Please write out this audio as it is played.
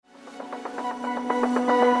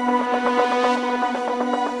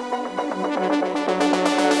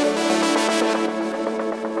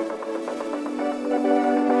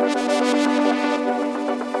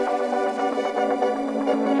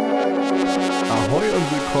Ahoi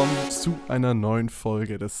und willkommen zu einer neuen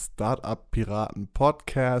Folge des Startup Piraten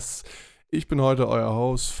Podcasts. Ich bin heute euer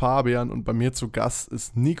Host Fabian und bei mir zu Gast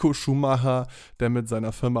ist Nico Schumacher, der mit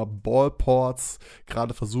seiner Firma Ballports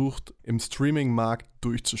gerade versucht, im Streaming-Markt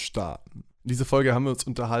durchzustarten. In dieser Folge haben wir uns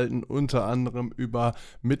unterhalten, unter anderem über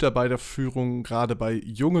Mitarbeiterführung, gerade bei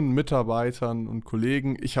jungen Mitarbeitern und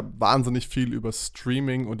Kollegen. Ich habe wahnsinnig viel über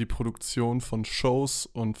Streaming und die Produktion von Shows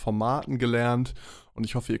und Formaten gelernt und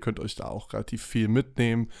ich hoffe, ihr könnt euch da auch relativ viel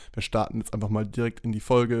mitnehmen. Wir starten jetzt einfach mal direkt in die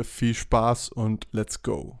Folge. Viel Spaß und let's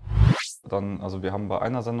go! Also wir haben bei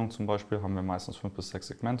einer Sendung zum Beispiel, haben wir meistens 5 bis 6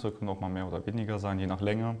 Segmente, können auch mal mehr oder weniger sein, je nach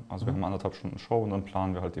Länge. Also wir haben 1,5 Stunden Show und dann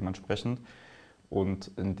planen wir halt dementsprechend.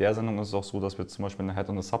 Und in der Sendung ist es auch so, dass wir zum Beispiel eine Head-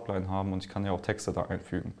 und eine Subline haben und ich kann ja auch Texte da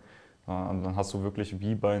einfügen. Und dann hast du wirklich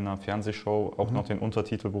wie bei einer Fernsehshow auch noch den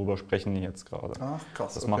Untertitel, worüber sprechen die jetzt gerade. Ach,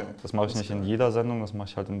 krass, Das okay. mache ich nicht in jeder Sendung, das mache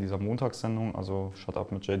ich halt in dieser Montagssendung, also Shut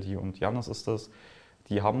Up mit JD und Janis ist das.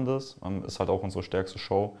 Die haben das, ist halt auch unsere stärkste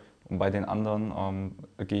Show. Und bei den anderen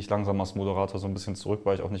gehe ich langsam als Moderator so ein bisschen zurück,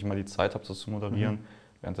 weil ich auch nicht immer die Zeit habe, das zu moderieren.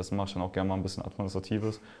 Währenddessen mache ich dann auch gerne mal ein bisschen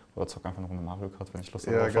Administratives oder zock einfach noch eine Mario Kart, wenn ich Lust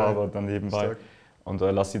darauf habe, dann nebenbei. Stark. Und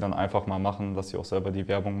lass sie dann einfach mal machen, dass sie auch selber die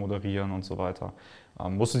Werbung moderieren und so weiter.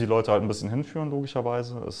 Musste die Leute halt ein bisschen hinführen,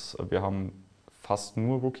 logischerweise. Wir haben fast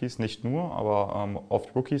nur Rookies, nicht nur, aber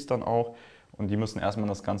oft Rookies dann auch. Und die müssen erstmal in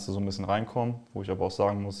das Ganze so ein bisschen reinkommen, wo ich aber auch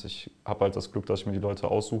sagen muss, ich habe halt das Glück, dass ich mir die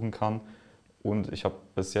Leute aussuchen kann. Und ich habe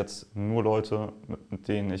bis jetzt nur Leute, mit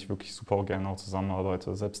denen ich wirklich super gerne auch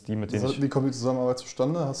zusammenarbeite. Selbst die, mit denen Wie kommt die Zusammenarbeit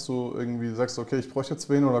zustande? Hast du irgendwie, sagst du, okay, ich bräuchte jetzt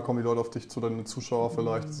wen oder kommen die Leute auf dich zu, deine Zuschauer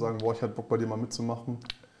vielleicht, die sagen, boah, ich hätte Bock bei dir mal mitzumachen?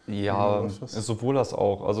 Ja, sowohl das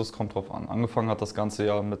auch. Also es kommt drauf an. Angefangen hat das Ganze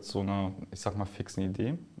ja mit so einer, ich sag mal, fixen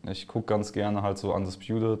Idee. Ich gucke ganz gerne halt so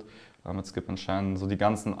Undisputed, mit Skip and Shannon, so die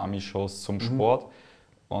ganzen Ami-Shows zum Sport.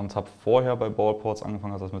 Und habe vorher bei Ballports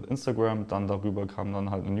angefangen, hat das mit Instagram, dann darüber kam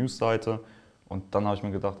dann halt eine Newsseite. Und dann habe ich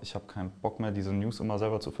mir gedacht, ich habe keinen Bock mehr, diese News immer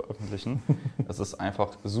selber zu veröffentlichen. Es ist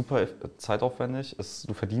einfach super zeitaufwendig,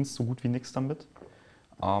 du verdienst so gut wie nichts damit.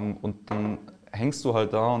 Und dann hängst du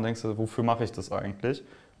halt da und denkst dir, wofür mache ich das eigentlich?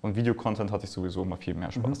 Und Videocontent hatte ich sowieso immer viel mehr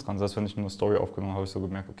Spaß dran. Selbst wenn ich nur eine Story aufgenommen habe, habe ich so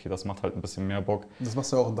gemerkt, okay, das macht halt ein bisschen mehr Bock. Das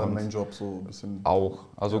machst du ja auch in deinem Main-Job so ein bisschen. Auch,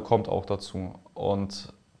 also kommt auch dazu.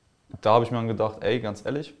 Und da habe ich mir dann gedacht, ey, ganz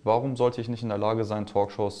ehrlich, warum sollte ich nicht in der Lage sein,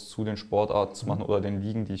 Talkshows zu den Sportarten zu machen oder den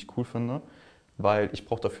Ligen, die ich cool finde? Weil ich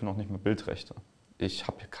brauche dafür noch nicht mehr Bildrechte. Ich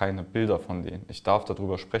habe keine Bilder von denen. Ich darf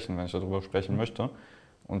darüber sprechen, wenn ich darüber sprechen möchte.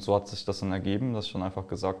 Und so hat sich das dann ergeben, dass ich dann einfach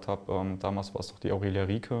gesagt habe, damals war es doch die Aurelia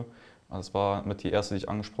Rieke. Das war mit die erste, die ich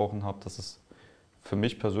angesprochen habe. Das ist für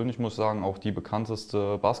mich persönlich, muss ich sagen, auch die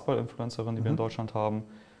bekannteste Basketball-Influencerin, die wir in Deutschland haben.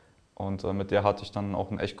 Und mit der hatte ich dann auch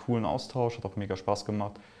einen echt coolen Austausch, hat auch mega Spaß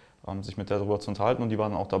gemacht, sich mit der darüber zu unterhalten. Und die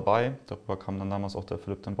waren dann auch dabei. Darüber kam dann damals auch der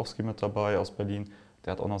Philipp Dembowski mit dabei aus Berlin.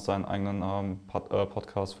 Der hat auch noch seinen eigenen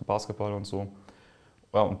Podcast für Basketball und so.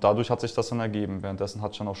 Ja, und dadurch hat sich das dann ergeben. Währenddessen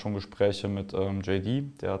hatte ich dann auch schon Gespräche mit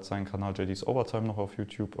JD. Der hat seinen Kanal JD's Overtime noch auf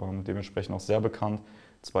YouTube, dementsprechend auch sehr bekannt.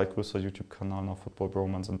 Zweitgrößter YouTube-Kanal nach Football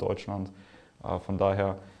Bromance in Deutschland. Von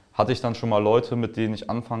daher hatte ich dann schon mal Leute, mit denen ich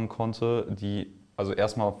anfangen konnte, die also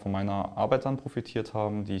erstmal von meiner Arbeit dann profitiert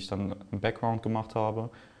haben, die ich dann im Background gemacht habe.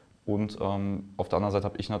 Und auf der anderen Seite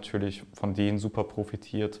habe ich natürlich von denen super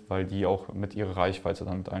profitiert, weil die auch mit ihrer Reichweite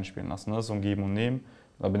dann mit einspielen lassen. Das ist so ein Geben und Nehmen,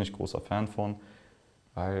 da bin ich großer Fan von.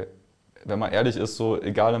 Weil, wenn man ehrlich ist, so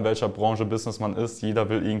egal in welcher Branche Business man ist, jeder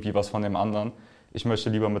will irgendwie was von dem anderen. Ich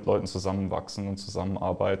möchte lieber mit Leuten zusammenwachsen und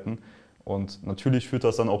zusammenarbeiten. Und natürlich führt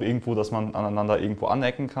das dann auch irgendwo, dass man aneinander irgendwo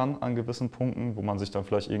anecken kann an gewissen Punkten, wo man sich dann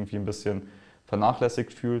vielleicht irgendwie ein bisschen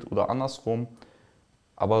vernachlässigt fühlt oder andersrum.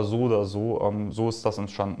 Aber so oder so, so ist das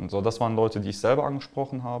entstanden. So, das waren Leute, die ich selber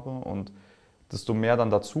angesprochen habe und desto mehr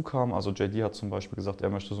dann dazu kam, also JD hat zum Beispiel gesagt, er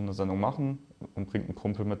möchte so eine Sendung machen und bringt einen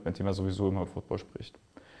Kumpel mit dem er sowieso immer Football spricht.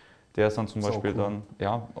 Der ist dann zum Beispiel dann,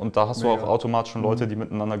 ja, und da hast du auch automatisch schon Leute, die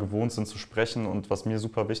miteinander gewohnt sind zu sprechen und was mir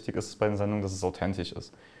super wichtig ist bei den Sendungen, dass es authentisch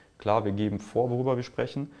ist. Klar, wir geben vor, worüber wir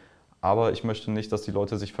sprechen, aber ich möchte nicht, dass die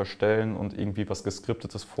Leute sich verstellen und irgendwie was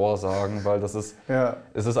Geskriptetes vorsagen, weil es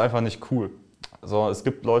ist einfach nicht cool. Also, es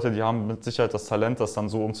gibt Leute, die haben mit Sicherheit das Talent, das dann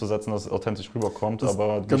so umzusetzen, dass es authentisch rüberkommt,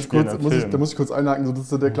 aber die spielen halt Film. Da muss ich kurz einhaken, so, das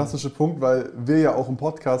ist ja der klassische Punkt, weil wir ja auch im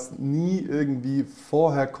Podcast nie irgendwie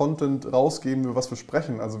vorher Content rausgeben, über was wir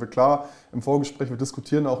sprechen. Also klar, im Vorgespräch, wir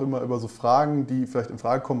diskutieren auch immer über so Fragen, die vielleicht in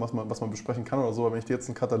Frage kommen, was man besprechen kann oder so, aber wenn ich dir jetzt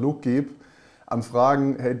einen Katalog gebe an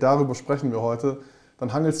Fragen, hey, darüber sprechen wir heute,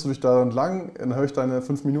 dann hangelst du dich da entlang, dann höre ich deine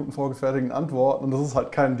 5 Minuten vorgefertigten Antworten und das ist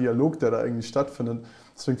halt kein Dialog, der da irgendwie stattfindet.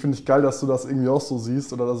 Deswegen finde ich geil, dass du das irgendwie auch so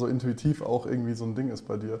siehst oder da so intuitiv auch irgendwie so ein Ding ist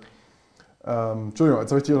bei dir. Entschuldigung,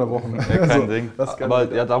 jetzt habe ich dich unterbrochen. Kein Ding.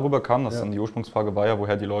 Aber ja, darüber kam das dann. Die Ursprungsfrage war ja,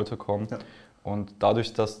 woher die Leute kommen. Ja. Und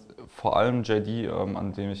dadurch, dass vor allem JD,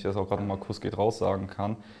 an dem ich jetzt auch gerade nochmal Kuss geht raus sagen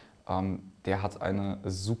kann, der hat eine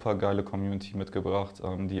super geile Community mitgebracht.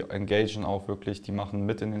 Die engagen auch wirklich, die machen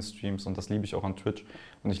mit in den Streams und das liebe ich auch an Twitch.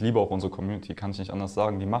 Und ich liebe auch unsere Community, kann ich nicht anders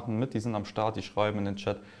sagen. Die machen mit, die sind am Start, die schreiben in den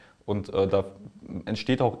Chat. Und da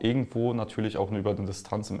entsteht auch irgendwo natürlich auch über eine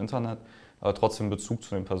Distanz im Internet trotzdem Bezug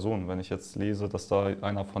zu den Personen. Wenn ich jetzt lese, dass da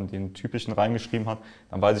einer von den Typischen reingeschrieben hat,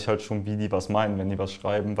 dann weiß ich halt schon, wie die was meinen, wenn die was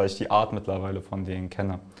schreiben, weil ich die Art mittlerweile von denen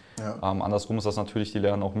kenne. Ja. Andersrum ist das natürlich, die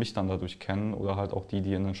lernen auch mich dann dadurch kennen oder halt auch die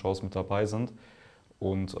in den Shows mit dabei sind.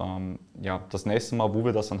 Und das nächste Mal, wo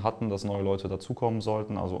wir das dann hatten, dass neue Leute dazukommen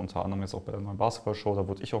sollten, also unter anderem jetzt auch bei der neuen Basketball-Show, da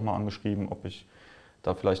wurde ich auch mal angeschrieben, ob ich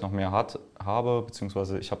da vielleicht noch mehr habe,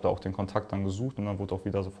 beziehungsweise ich habe da auch den Kontakt dann gesucht und dann wurde auch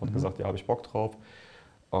wieder sofort gesagt, ja, habe ich Bock drauf.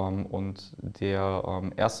 Und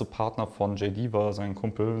der erste Partner von JD war sein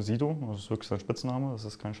Kumpel Sido, das ist wirklich sein Spitzname, das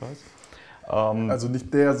ist kein Scheiß. Also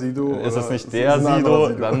nicht der Sido? Ist es nicht der Sido,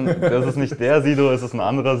 dann ist es nicht der Sido, ist es ein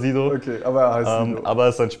anderer Sido. Okay, aber er heißt Sido. Aber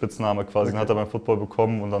es ist sein Spitzname quasi, okay. Den hat er beim Football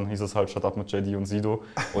bekommen und dann hieß es halt Shut up mit JD und Sido.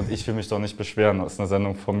 Und ich will mich doch nicht beschweren, dass eine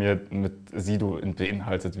Sendung von mir mit Sido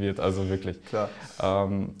beinhaltet wird, also wirklich. Klar.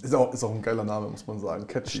 Ist auch ein geiler Name, muss man sagen.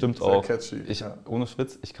 Catchy. Stimmt sehr auch. Catchy. Ohne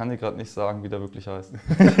Schwitz, ich kann dir gerade nicht sagen, wie der wirklich heißt.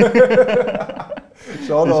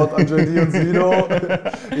 Shoutout an JD und Sido.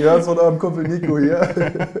 Ihr hört es von eurem Kumpel Nico hier.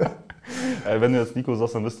 Wenn du jetzt Nico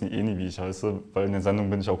sagst, dann wissen die eh nie, wie ich heiße, weil in den Sendungen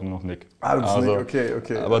bin ich auch nur noch Nick. Ah, du bist Nick,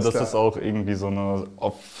 okay. Aber das ist auch irgendwie so eine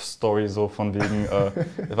Off-Story, so von wegen,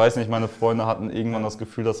 ich weiß nicht, meine Freunde hatten irgendwann das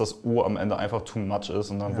Gefühl, dass das O am Ende einfach too much ist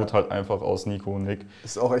und dann wurde halt einfach aus Nico und Nick.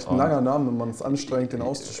 Ist auch echt ein langer Name, wenn man es anstrengt, den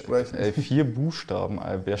auszusprechen. 4 Buchstaben,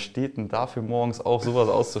 wer steht denn dafür morgens auch sowas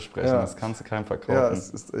auszusprechen? Ja. Das kannst du keinem verkaufen. Ja, es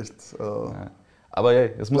ist echt... Aber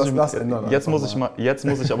hey, jetzt muss ich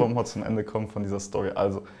aber mal zum Ende kommen von dieser Story.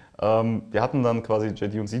 Also, wir hatten dann quasi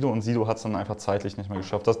JD und Sido hat es dann einfach zeitlich nicht mehr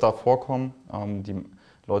geschafft. Das darf vorkommen. Die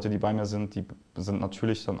Leute, die bei mir sind, die sind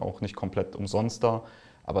natürlich dann auch nicht komplett umsonst da.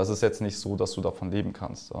 Aber es ist jetzt nicht so, dass du davon leben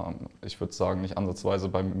kannst. Ich würde sagen, nicht ansatzweise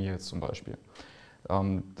bei mir jetzt zum Beispiel.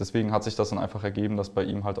 Deswegen hat sich das dann einfach ergeben, dass bei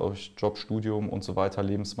ihm halt auch Job, Studium und so weiter,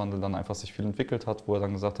 Lebenswandel dann einfach sich viel entwickelt hat, wo er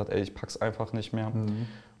dann gesagt hat, ey, ich pack's einfach nicht mehr. Mhm.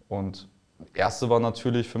 Und erste war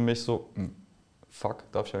natürlich für mich so,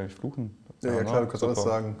 fuck, darf ich eigentlich fluchen? Ja, klar, du kannst alles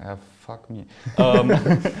sagen. Ja, fuck me.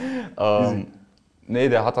 Nee,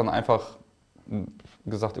 der hat dann einfach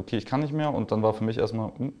gesagt, okay, ich kann nicht mehr. Und dann war für mich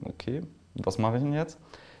erstmal, okay, was mache ich denn jetzt?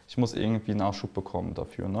 Ich muss irgendwie Nachschub bekommen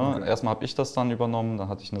dafür. Ne? Okay. Erstmal habe ich das dann übernommen, dann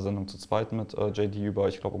hatte ich eine Sendung zu zweit mit JD über,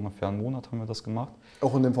 ich glaube ungefähr einen Monat haben wir das gemacht.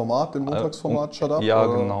 Auch in dem Format, dem Montagsformat, Shut Up? Ja,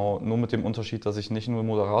 genau. Nur mit dem Unterschied, dass ich nicht nur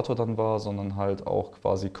Moderator dann war, sondern halt auch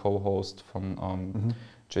quasi Co-Host von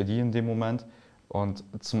JD in dem Moment. Und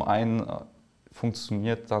zum einen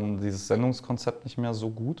funktioniert dann dieses Sendungskonzept nicht mehr so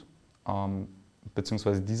gut,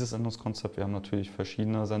 beziehungsweise dieses Sendungskonzept. Wir haben natürlich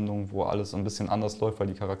verschiedene Sendungen, wo alles ein bisschen anders läuft, weil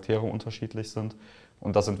die Charaktere unterschiedlich sind.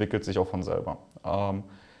 Und das entwickelt sich auch von selber.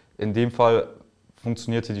 In dem Fall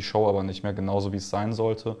funktionierte die Show aber nicht mehr genauso, wie es sein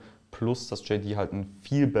sollte. Plus, dass JD halt ein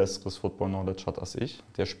viel besseres Football-Knowledge hat als ich.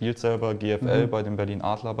 Der spielt selber GFL bei den Berlin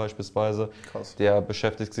Adler beispielsweise. Krass. Der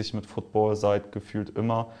beschäftigt sich mit Football seit gefühlt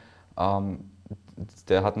immer.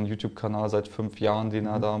 Der hat einen YouTube-Kanal seit 5 Jahren, den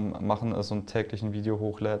er da machen ist und täglich ein Video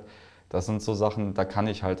hochlädt. Das sind so Sachen, da kann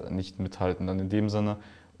ich halt nicht mithalten dann in dem Sinne.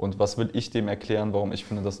 Und was will ich dem erklären, warum ich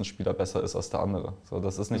finde, dass ein Spieler besser ist als der andere? So,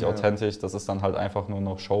 das ist nicht authentisch, das ist dann halt einfach nur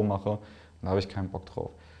noch Showmache. Da habe ich keinen Bock drauf.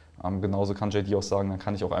 Genauso kann JD auch sagen, dann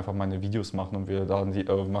kann ich auch einfach meine Videos machen und wir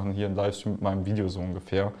machen hier einen Livestream mit meinem Video so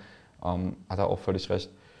ungefähr. Hat er auch völlig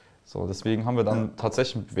recht. So, deswegen haben wir dann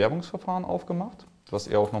tatsächlich ein Bewerbungsverfahren aufgemacht, was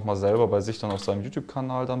er auch nochmal selber bei sich dann auf seinem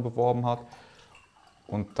YouTube-Kanal dann beworben hat.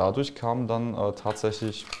 Und dadurch kam dann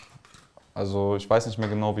tatsächlich, also ich weiß nicht mehr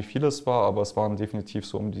genau, wie viel es war, aber es waren definitiv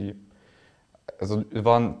so also wir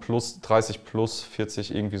waren plus 30, plus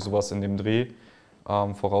 40, irgendwie sowas in dem Dreh.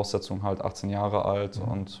 Voraussetzung halt 18 Jahre alt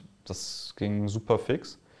und das ging super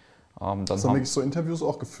fix. Hast du wirklich so Interviews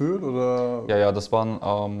auch geführt? Oder? Ja, das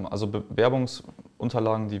waren also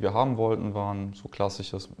Bewerbungsunterlagen, die wir haben wollten, waren so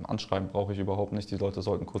klassisches Anschreiben brauche ich überhaupt nicht. Die Leute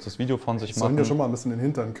sollten ein kurzes Video von sich machen. Sollen ja schon mal ein bisschen den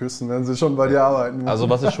Hintern küssen, wenn sie schon bei dir arbeiten. Also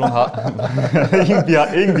was ich schon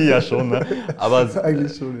irgendwie ja schon, ne? Aber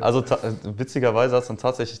eigentlich schon, ja. Also witzigerweise hat es dann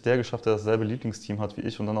tatsächlich der geschafft, der dasselbe Lieblingsteam hat wie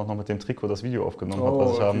ich und dann auch noch mit dem Trikot das Video aufgenommen hat,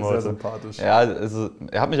 was ich haben wollte. Sehr sympathisch. Ja, also,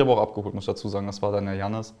 er hat mich aber auch abgeholt, muss ich dazu sagen. Das war dann der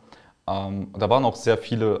Jannis. Da waren auch sehr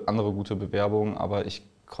viele andere gute Bewerbungen, aber ich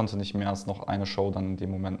konnte nicht mehr als noch eine Show dann in dem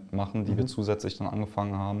Moment machen, die wir zusätzlich dann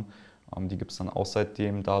angefangen haben. Die gibt es dann auch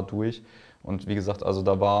seitdem dadurch. Und wie gesagt, also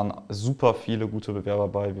da waren super viele gute Bewerber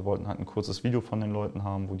bei. Wir wollten halt ein kurzes Video von den Leuten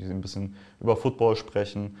haben, wo die ein bisschen über Football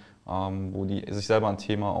sprechen, wo die sich selber ein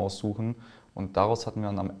Thema aussuchen. Und daraus hatten wir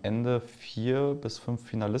dann am Ende 4 bis 5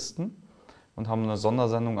 Finalisten und haben eine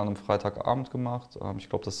Sondersendung an einem Freitagabend gemacht. Ich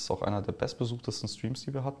glaube, das ist auch einer der bestbesuchtesten Streams,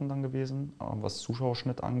 die wir hatten dann gewesen, was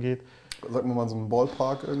Zuschauerschnitt angeht. Sag mal so ein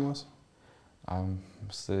Ballpark irgendwas.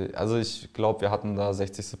 Also ich glaube, wir hatten da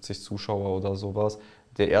 60, 70 Zuschauer oder sowas.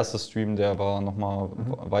 Der erste Stream, der war nochmal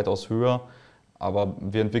weitaus höher. Aber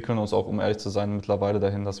wir entwickeln uns auch, um ehrlich zu sein, mittlerweile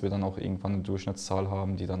dahin, dass wir dann auch irgendwann eine Durchschnittszahl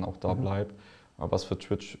haben, die dann auch da bleibt. Was für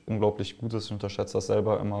Twitch unglaublich gut ist. Ich unterschätze das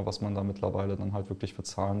selber immer, was man da mittlerweile dann halt wirklich für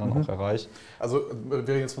Zahlen dann auch erreicht. Also wir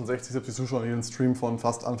reden jetzt von 60, 70 Zuschauern, die den Stream von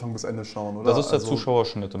fast Anfang bis Ende schauen, oder? Das ist der also,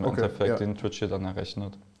 Zuschauerschnitt im Endeffekt, den Twitch hier dann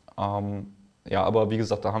errechnet. Ja, aber wie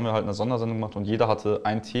gesagt, da haben wir halt eine Sondersendung gemacht und jeder hatte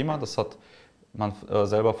ein Thema, das hat man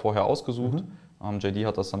selber vorher ausgesucht. JD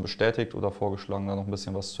hat das dann bestätigt oder vorgeschlagen, da noch ein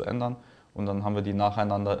bisschen was zu ändern. Und dann haben wir die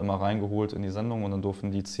nacheinander immer reingeholt in die Sendung und dann durften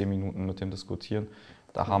die 10 Minuten mit dem diskutieren.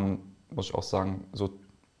 Da haben, muss ich auch sagen, so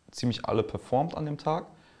ziemlich alle performt an dem Tag.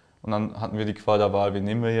 Und dann hatten wir die Qual der Wahl, wen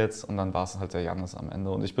nehmen wir jetzt? Und dann war es halt der Jannis am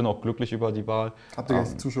Ende. Und ich bin auch glücklich über die Wahl. Habt ihr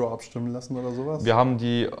jetzt die Zuschauer abstimmen lassen oder sowas?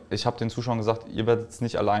 Ich habe den Zuschauern gesagt, ihr werdet es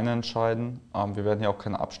nicht alleine entscheiden. Wir werden hier auch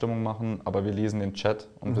keine Abstimmung machen, aber wir lesen den Chat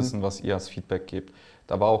und wissen, was ihr als Feedback gebt.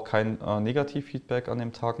 Da war auch kein Negativfeedback an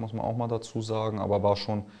dem Tag, muss man auch mal dazu sagen, aber war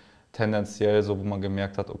schon tendenziell so, wo man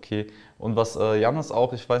gemerkt hat, okay. Und was Jannis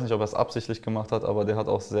auch, ich weiß nicht, ob er es absichtlich gemacht hat, aber der hat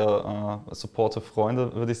auch sehr supportive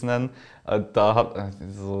Freunde, würde ich es nennen.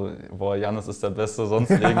 Jannis ist der Beste,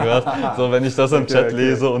 sonst irgendwas. So, wenn ich das im Chat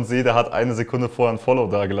lese und sehe, der hat 1 Sekunde vorher ein Follow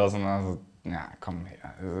da gelassen. Also, ja, komm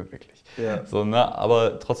her, also wirklich. Yeah. So, ne?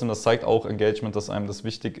 Aber trotzdem, das zeigt auch Engagement, dass einem das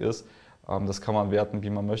wichtig ist. Das kann man werten, wie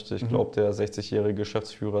man möchte. Ich glaube, der 60-jährige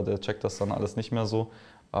Geschäftsführer, der checkt das dann alles nicht mehr so.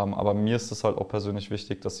 Aber mir ist es halt auch persönlich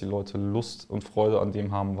wichtig, dass die Leute Lust und Freude an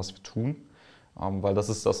dem haben, was wir tun. Weil das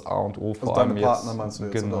ist das A und O. Vor allem deine Partner meinst du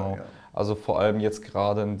jetzt? Genau. Oder? Ja. Also vor allem jetzt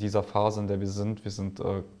gerade in dieser Phase, in der wir sind. Wir sind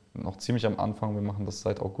noch ziemlich am Anfang. Wir machen das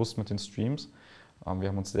seit August mit den Streams. Wir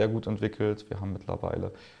haben uns sehr gut entwickelt. Wir haben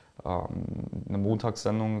mittlerweile eine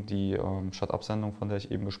Montagssendung, die Shut-Up-Sendung, von der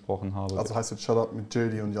ich eben gesprochen habe. Also heißt jetzt Shut-Up mit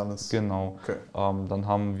JD und Jannis? Genau. Okay. Dann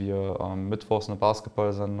haben wir mittwochs eine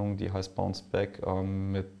Basketball-Sendung, die heißt Bounce Back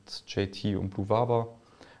mit JT und Blue Waber.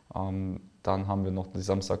 Dann haben wir noch die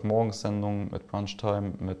Samstagmorgens-Sendung mit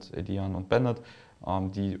Brunchtime mit Elian und Bennett,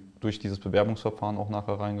 die durch dieses Bewerbungsverfahren auch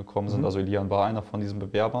nachher reingekommen sind. Also Elian war einer von diesen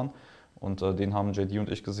Bewerbern und den haben JD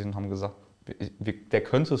und ich gesehen und haben gesagt, der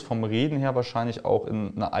könnte es vom Reden her wahrscheinlich auch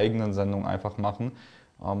in einer eigenen Sendung einfach machen.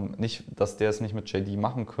 Nicht, dass der es nicht mit JD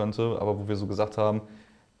machen könnte, aber wo wir so gesagt haben,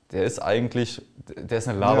 der ist eine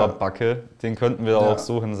Laberbacke, den könnten wir auch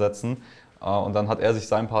so hinsetzen. Und dann hat er sich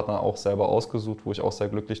seinen Partner auch selber ausgesucht, wo ich auch sehr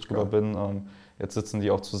glücklich drüber bin. Jetzt sitzen die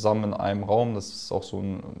auch zusammen in einem Raum, das ist auch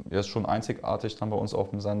der ist schon einzigartig dann bei uns auf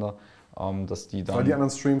dem Sender. Dass die dann, weil die anderen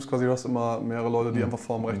Streams quasi, du hast immer mehrere Leute, die einfach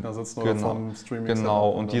vorm Rechner sitzen oder vorm Streaming. Genau,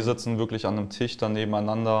 und die sitzen wirklich an einem Tisch dann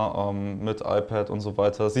nebeneinander mit iPad und so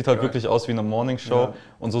weiter. Das sieht halt wirklich aus wie eine Morningshow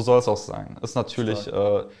und so soll es auch sein. Ist natürlich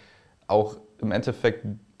auch im Endeffekt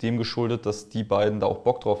dem geschuldet, dass die beiden da auch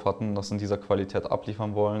Bock drauf hatten, das in dieser Qualität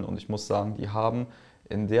abliefern wollen. Und ich muss sagen, die haben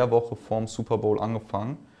in der Woche vorm Super Bowl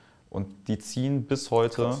angefangen und die ziehen bis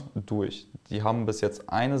heute durch. Die haben bis jetzt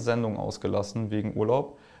eine Sendung ausgelassen wegen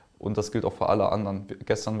Urlaub. Und das gilt auch für alle anderen.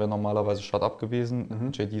 Gestern wäre normalerweise Shut-Up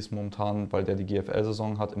gewesen. JD ist momentan, weil der die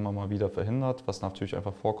GFL-Saison hat, immer mal wieder verhindert, was natürlich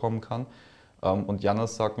einfach vorkommen kann. Und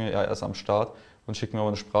Jannis sagt mir, er ist am Start und schickt mir aber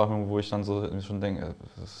eine Sprachmeldung, wo ich dann so schon denke,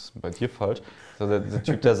 das ist bei dir falsch. Also der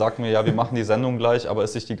Typ, der sagt mir, ja, wir machen die Sendung gleich, aber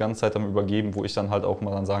ist sich die ganze Zeit am Übergeben, wo ich dann halt auch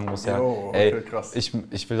mal dann sagen muss,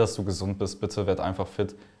 ich will, dass du gesund bist, bitte werd einfach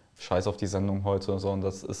fit. Scheiß auf die Sendung heute. So, und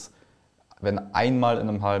das ist, wenn einmal in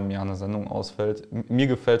einem halben Jahr eine Sendung ausfällt, mir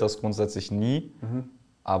gefällt das grundsätzlich nie,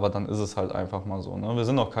 aber dann ist es halt einfach mal so. Ne? Wir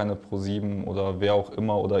sind auch keine Pro7 oder wer auch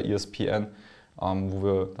immer oder ESPN, wo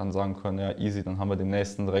wir dann sagen können, ja easy, dann haben wir den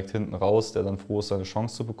nächsten direkt hinten raus, der dann froh ist, seine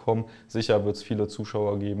Chance zu bekommen. Sicher wird es viele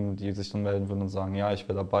Zuschauer geben, die sich dann melden würden und sagen, ja, ich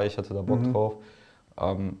wäre dabei, ich hätte da Bock drauf.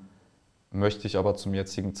 Möchte ich aber zum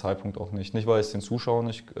jetzigen Zeitpunkt auch nicht. Nicht, weil ich es den Zuschauern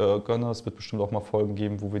nicht gönne, es wird bestimmt auch mal Folgen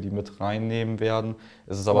geben, wo wir die mit reinnehmen werden.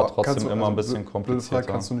 Es ist aber trotzdem immer ein bisschen komplizierter.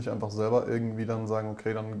 Kannst du nicht einfach selber irgendwie dann sagen,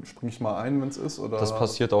 okay, dann springe ich mal ein, wenn es ist? Oder? Das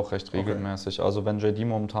passiert auch recht regelmäßig. Also wenn JD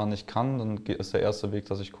momentan nicht kann, dann ist der erste Weg,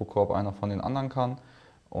 dass ich gucke, ob einer von den anderen kann.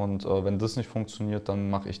 Und wenn das nicht funktioniert, dann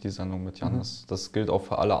mache ich die Sendung mit Jannis. Das gilt auch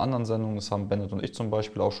für alle anderen Sendungen. Das haben Bennett und ich zum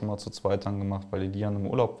Beispiel auch schon mal zu zweit dann gemacht, weil Elian im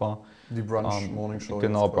Urlaub war. Die Brunch-Morning-Show.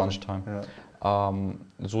 Genau, Brunchtime.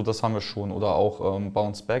 So, das haben wir schon. Oder auch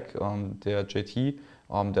Bounce Back, der JT,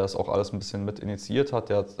 der das auch alles ein bisschen mit initiiert hat.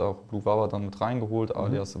 Der hat auch Blue Wawa dann mit reingeholt,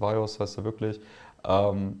 alias Vios heißt er wirklich.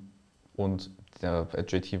 Und der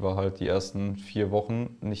JT war halt die ersten 4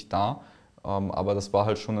 Wochen nicht da. Aber das war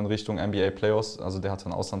halt schon in Richtung NBA Playoffs, also der hatte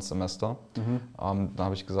ein Auslandssemester. Da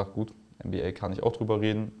habe ich gesagt, gut, NBA kann ich auch drüber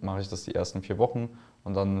reden, mache ich das die ersten 4 Wochen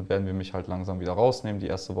und dann werden wir mich halt langsam wieder rausnehmen. Die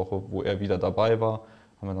erste Woche, wo er wieder dabei war,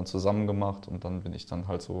 haben wir dann zusammen gemacht und dann bin ich dann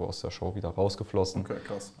halt so aus der Show wieder rausgeflossen. Okay,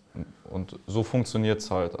 krass. Und so funktioniert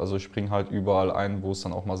es halt. Also ich springe halt überall ein, wo es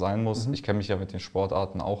dann auch mal sein muss. Ich kenne mich ja mit den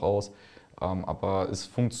Sportarten auch aus, aber es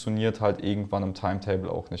funktioniert halt irgendwann im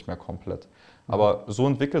Timetable auch nicht mehr komplett. Aber so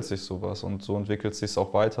entwickelt sich sowas und so entwickelt sich es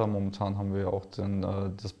auch weiter. Momentan haben wir ja auch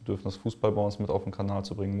das Bedürfnis, Fußball bei uns mit auf den Kanal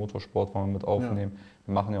zu bringen, Motorsport wollen wir mit aufnehmen. Ja.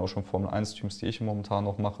 Wir machen ja auch schon Formel-1-Streams, die ich momentan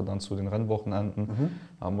noch mache, dann zu den Rennwochenenden.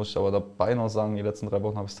 Da muss ich aber dabei noch sagen, die letzten 3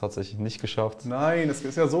 Wochen habe ich es tatsächlich nicht geschafft. Nein, es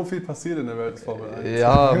ist ja so viel passiert in der Welt des Formel 1.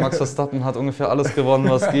 Ja, Max Verstappen hat ungefähr alles gewonnen,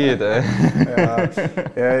 was geht. Ey.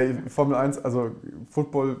 Ja, Formel 1, also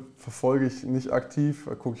Football verfolge ich nicht aktiv,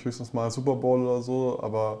 da gucke ich höchstens mal Super Bowl oder so,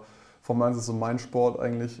 aber Formel 1 ist so mein Sport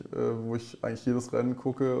eigentlich, wo ich eigentlich jedes Rennen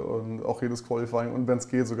gucke und auch jedes Qualifying und wenn es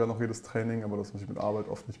geht, sogar noch jedes Training, aber das ist natürlich mit Arbeit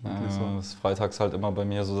oft nicht möglich. So. Das ist freitags halt immer bei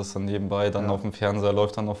mir so, dass dann nebenbei dann auf dem Fernseher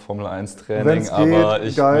läuft dann noch Formel 1 Training, aber geht,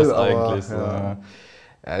 ich geil, muss eigentlich so. Ja,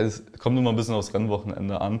 es kommt immer ein bisschen aufs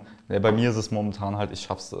Rennwochenende an. Ja, bei mir ist es momentan halt, ich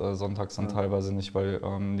schaffe es sonntags dann teilweise nicht, weil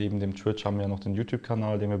neben dem Twitch haben wir ja noch den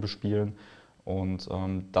YouTube-Kanal, den wir bespielen. Und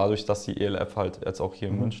dadurch, dass die ELF halt jetzt auch hier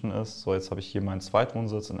in München ist, so jetzt habe ich hier meinen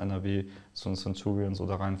Zweitwohnsitz in NRW, so ein Centurions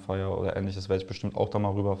oder Rheinfire oder ähnliches, werde ich bestimmt auch da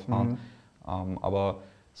mal rüberfahren. Aber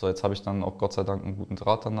so jetzt habe ich dann auch Gott sei Dank einen guten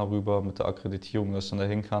Draht dann darüber mit der Akkreditierung, dass ich dann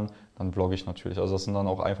dahin kann. Dann vlogge ich natürlich. Also das sind dann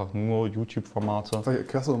auch einfach nur YouTube-Formate.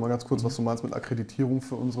 Erklärst du noch mal ganz kurz, was du meinst mit Akkreditierung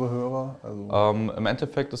für unsere Hörer? Also im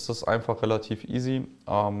Endeffekt ist das einfach relativ easy.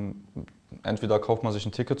 Entweder kauft man sich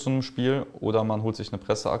ein Ticket zu einem Spiel oder man holt sich eine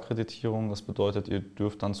Presseakkreditierung. Das bedeutet, ihr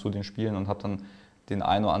dürft dann zu den Spielen und habt dann den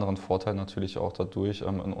einen oder anderen Vorteil natürlich auch dadurch.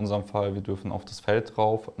 In unserem Fall, wir dürfen auf das Feld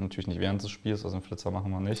drauf, natürlich nicht während des Spiels, also einen Flitzer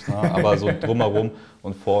machen wir nicht, ne? Aber so drumherum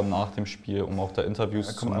und vor und nach dem Spiel, um auch da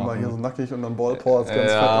Interviews zu machen. Einmal hier so nackig und dann Ballpause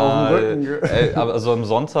ganz fett auf dem Rücken. Aber also am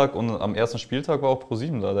Sonntag und am ersten Spieltag war auch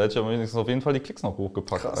Pro7 da. Da hätte ich aber wenigstens auf jeden Fall die Klicks noch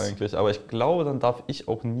hochgepackt. Krass. Eigentlich. Aber ich glaube, dann darf ich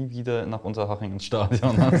auch nie wieder nach Unterhaching ins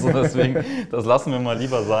Stadion. Also deswegen, das lassen wir mal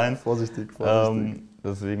lieber sein. Vorsichtig.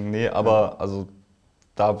 Deswegen, nee, aber also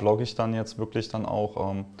da vlogge ich dann jetzt wirklich dann auch,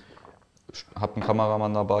 habe einen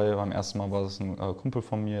Kameramann dabei, beim ersten Mal war das ein Kumpel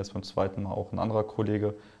von mir, jetzt beim zweiten Mal auch ein anderer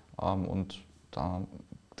Kollege und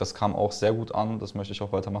das kam auch sehr gut an, das möchte ich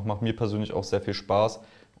auch weitermachen, macht mir persönlich auch sehr viel Spaß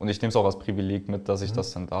und ich nehme es auch als Privileg mit, dass ich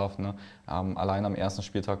das dann darf. Ne? Allein am ersten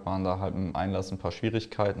Spieltag waren da halt im Einlass ein paar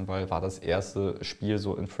Schwierigkeiten, weil war das erste Spiel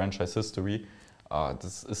so in Franchise History.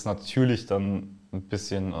 Das ist natürlich dann ein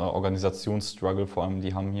bisschen Organisationsstruggle, vor allem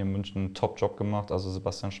die haben hier in München einen Top-Job gemacht, also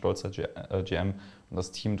Sebastian Stolz, der GM und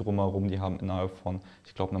das Team drumherum, die haben innerhalb von,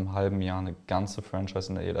 ich glaube, einem halben Jahr eine ganze Franchise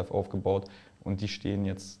in der ELF aufgebaut und die stehen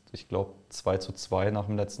jetzt, ich glaube, 2:2 nach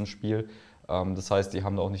dem letzten Spiel. Das heißt, die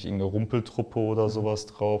haben da auch nicht irgendeine Rumpeltruppe oder sowas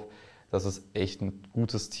drauf. Das ist echt ein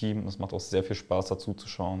gutes Team, es macht auch sehr viel Spaß dazu zu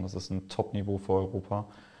schauen, das ist ein Top-Niveau für Europa.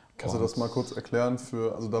 Kannst du das mal kurz erklären?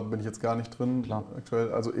 Also da bin ich jetzt gar nicht drin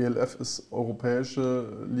aktuell. Also ELF ist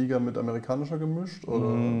europäische Liga mit amerikanischer gemischt? Oder?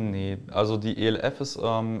 Nee, also die ELF ist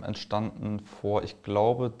entstanden vor, ich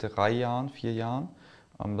glaube, 4 Jahren.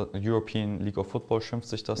 European League of Football schimpft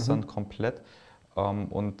sich das dann komplett.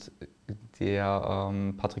 Und der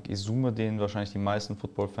Patrick Isume, den wahrscheinlich die meisten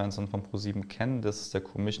Football-Fans dann von Pro7 kennen, das ist der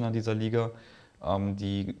Commissioner dieser Liga.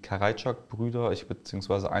 Die Karajczak-Brüder,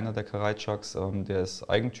 beziehungsweise einer der Karajczaks, der ist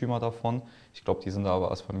Eigentümer davon. Ich glaube, die sind da aber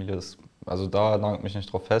als Familie, also da nagelt mich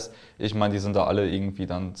nicht drauf fest. Ich meine, die sind da alle irgendwie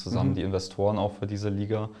dann zusammen die Investoren auch für diese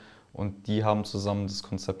Liga. Und die haben zusammen das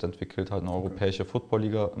Konzept entwickelt, halt eine europäische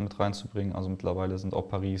Football-Liga mit reinzubringen. Also mittlerweile sind auch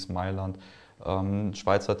Paris, Mailand, ein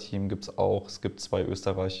Schweizer Team gibt es auch. Es gibt 2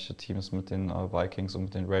 österreichische Teams mit den Vikings und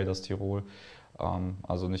mit den Raiders Tirol.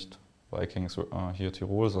 Also nicht Vikings hier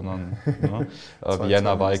Tirol, sondern ne,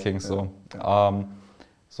 Vienna Vikings. So.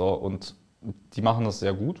 Und die machen das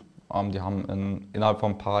sehr gut. Die haben innerhalb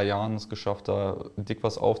von ein paar Jahren es geschafft, da dick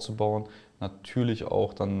was aufzubauen. Natürlich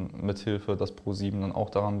auch dann mithilfe, dass Pro7 dann auch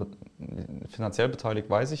daran finanziell beteiligt,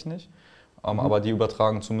 weiß ich nicht. Aber die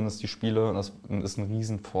übertragen zumindest die Spiele. Das ist ein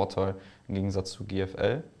Riesenvorteil im Gegensatz zu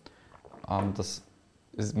GFL. Das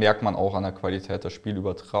merkt man auch an der Qualität der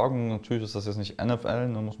Spielübertragung. Natürlich ist das jetzt nicht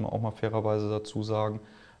NFL, da muss man auch mal fairerweise dazu sagen.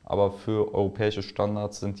 Aber für europäische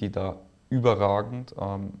Standards sind die da überragend.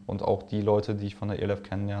 Und auch die Leute, die ich von der ELF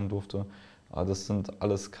kennenlernen durfte, Aber das sind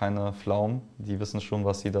alles keine Pflaumen, die wissen schon,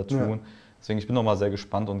 was sie da tun. Ja. Deswegen, ich bin nochmal sehr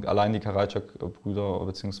gespannt und allein die Karajczak-Brüder,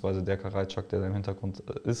 beziehungsweise der Karajczak, der da im Hintergrund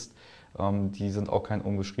ist, die sind auch kein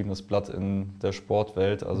unbeschriebenes Blatt in der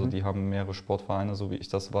Sportwelt. Also die haben mehrere Sportvereine, so wie ich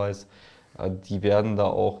das weiß. Die werden da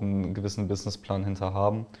auch einen gewissen Businessplan hinter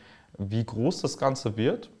haben. Wie groß das Ganze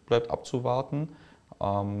wird, bleibt abzuwarten.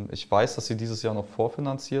 Ich weiß, dass sie dieses Jahr noch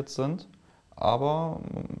vorfinanziert sind. Aber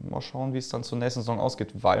mal schauen, wie es dann zur nächsten Saison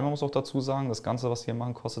ausgeht. Weil man muss auch dazu sagen, das Ganze, was wir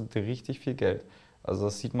machen, kostet richtig viel Geld. Also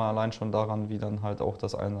das sieht man allein schon daran, wie dann halt auch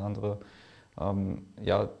das eine oder andere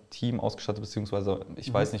Team ausgestattet, beziehungsweise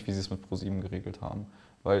ich weiß nicht, wie sie es mit ProSieben geregelt haben.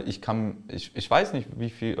 Weil ich weiß nicht,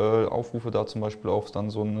 wie viele Aufrufe da zum Beispiel auf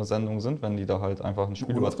dann so eine Sendung sind, wenn die da halt einfach ein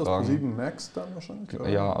Spiel übertragen. Das ProSieben Max dann wahrscheinlich? Oder?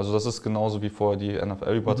 Ja, also das ist genauso wie vorher die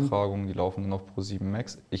NFL-Übertragungen, die laufen dann auf ProSieben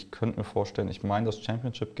Max. Ich könnte mir vorstellen, ich meine, das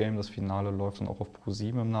Championship-Game, das Finale läuft dann auch auf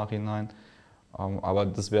ProSieben im Nachhinein. Aber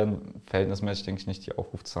das werden verhältnismäßig, denke ich, nicht die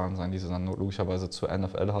Aufrufzahlen sein, die sie dann logischerweise zur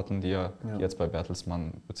NFL hatten, die jetzt bei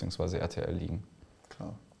Bertelsmann bzw. RTL liegen.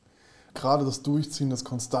 Klar. Gerade das Durchziehen, das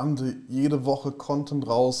Konstante, jede Woche Content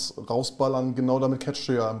rausballern, genau damit catchst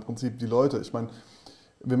du ja im Prinzip die Leute. Ich meine,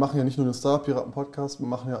 wir machen ja nicht nur den Star-Piraten-Podcast, wir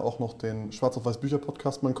machen ja auch noch den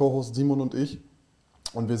Schwarz-auf-Weiß-Bücher-Podcast, mein Co-Host Simon und ich.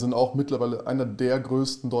 Und wir sind auch mittlerweile einer der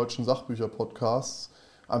größten deutschen Sachbücher-Podcasts.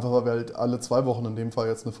 Einfach weil wir halt alle 2 Wochen in dem Fall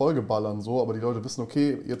jetzt eine Folge ballern, so, aber die Leute wissen,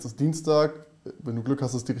 okay, jetzt ist Dienstag, wenn du Glück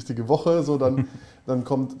hast, ist die richtige Woche, so, dann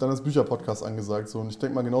ist Bücherpodcast angesagt. So. Und ich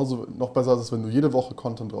denke mal, genauso noch besser ist es, wenn du jede Woche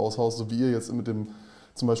Content raushaust, so wie ihr jetzt mit dem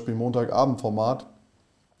zum Beispiel Montagabend-Format.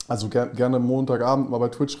 Also gerne Montagabend mal bei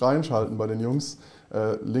Twitch reinschalten bei den Jungs.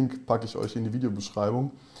 Link packe ich euch in die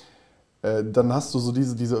Videobeschreibung. Dann hast du so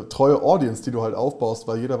diese treue Audience, die du halt aufbaust,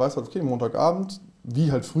 weil jeder weiß halt, okay, Montagabend,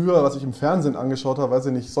 wie halt früher, was ich im Fernsehen angeschaut habe, weiß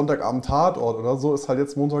ich nicht, Sonntagabend Tatort oder so, ist halt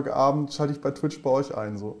jetzt Montagabend, schalte ich bei Twitch bei euch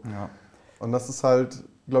ein. So. Ja. Und das ist halt,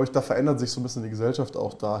 glaube ich, da verändert sich so ein bisschen die Gesellschaft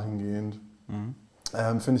auch dahingehend.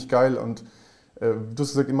 Finde ich geil. Und du hast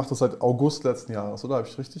gesagt, ihr macht das seit August letzten Jahres, oder? Habe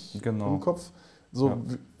ich richtig im Kopf? So, ja.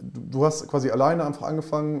 Du hast quasi alleine einfach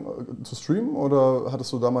angefangen zu streamen oder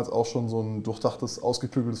hattest du damals auch schon so ein durchdachtes,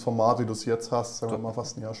 ausgeklügeltes Format, wie du es jetzt hast, sagen wir mal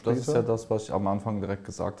fast ein Jahr später? Das ist ja das, was ich am Anfang direkt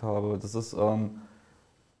gesagt habe. Das ist,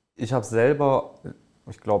 ich habe selber,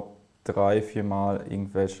 ich glaube, 3-4 Mal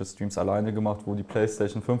irgendwelche Streams alleine gemacht, wo die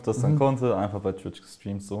PlayStation 5 das dann konnte, einfach bei Twitch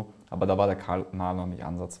gestreamt so. Aber da war der Kanal noch nicht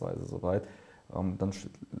ansatzweise so weit. Dann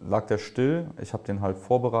lag der still, ich habe den halt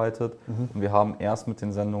vorbereitet und wir haben erst mit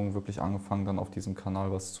den Sendungen wirklich angefangen, dann auf diesem Kanal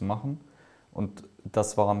was zu machen. Und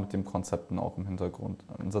das war mit den Konzepten auch im Hintergrund.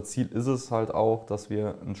 Unser Ziel ist es halt auch, dass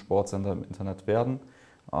wir ein Sportsender im Internet werden.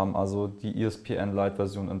 Also die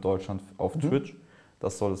ESPN-Lite-Version in Deutschland auf Twitch.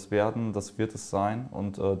 Das soll es werden, das wird es sein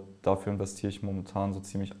und dafür investiere ich momentan so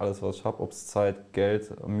ziemlich alles, was ich habe, ob es Zeit,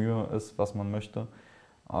 Geld, Mühe ist, was man möchte.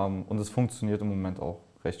 Und es funktioniert im Moment auch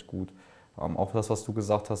recht gut. Auch das, was du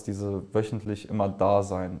gesagt hast, diese wöchentlich immer da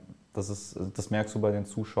sein, das merkst du bei den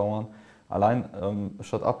Zuschauern. Allein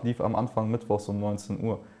Shut Up lief am Anfang mittwochs um 19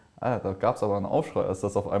 Uhr. Da gab es aber einen Aufschrei, als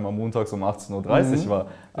das auf einmal montags um 18.30 Uhr war.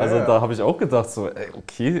 Also da habe ich auch gedacht, so,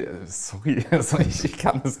 okay, sorry,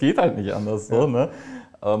 es geht halt nicht anders. So, ne?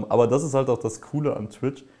 Aber das ist halt auch das Coole an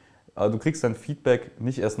Twitch. Du kriegst dein Feedback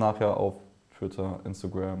nicht erst nachher auf Twitter,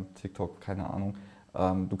 Instagram, TikTok, keine Ahnung.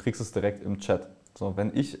 Du kriegst es direkt im Chat. So,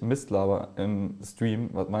 wenn ich Mist laber im Stream,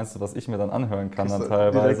 was meinst du, was ich mir dann anhören kann dann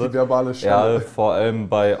teilweise? Direkt die verbale Stelle. Ja, vor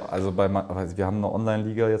allem wir haben eine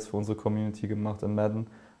Online-Liga jetzt für unsere Community gemacht in Madden,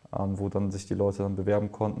 wo dann sich die Leute dann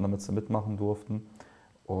bewerben konnten, damit sie mitmachen durften.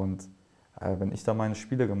 Und wenn ich da meine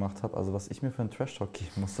Spiele gemacht habe, also was ich mir für einen Trash-Talk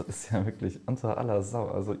geben muss, das ist ja wirklich unter aller Sau.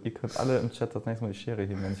 Also ihr könnt alle im Chat das nächste Mal die Schere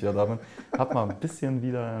heben, wenn ich wieder da bin. Habt mal ein bisschen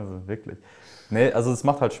wieder, also wirklich. Nee, also es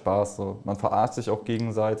macht halt Spaß so. Man verarscht sich auch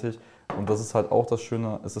gegenseitig. Und das ist halt auch das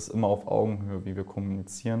Schöne, es ist immer auf Augenhöhe, wie wir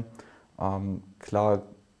kommunizieren. Klar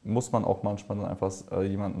muss man auch manchmal dann einfach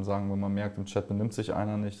jemandem sagen, wenn man merkt, im Chat benimmt sich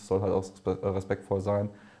einer nicht, es soll halt auch respektvoll sein.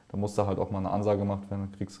 Da muss da halt auch mal eine Ansage gemacht werden,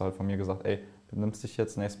 dann kriegst du halt von mir gesagt, ey, benimmst dich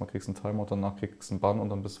jetzt, nächstes Mal kriegst du einen Timeout, danach kriegst du einen Bann und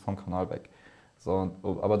dann bist du vom Kanal weg. So,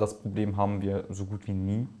 aber das Problem haben wir so gut wie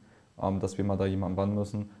nie, dass wir mal da jemanden bannen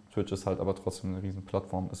müssen. Twitch ist halt aber trotzdem eine riesen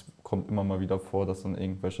Plattform. Es kommt immer mal wieder vor, dass dann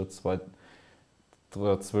irgendwelche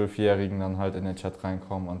 12-Jährigen dann halt in den Chat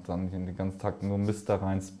reinkommen und dann den ganzen Tag nur Mist da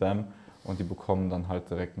rein spammen und die bekommen dann halt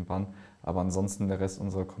direkt einen Bann. Aber ansonsten der Rest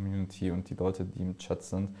unserer Community und die Leute, die im Chat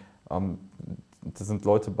sind, da sind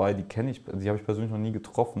Leute bei, die kenne ich, die habe ich persönlich noch nie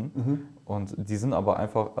getroffen und die sind aber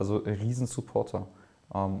einfach riesen Supporter.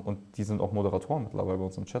 Und die sind auch Moderatoren mittlerweile bei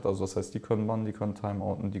uns im Chat. Also das heißt, die können bannen, die können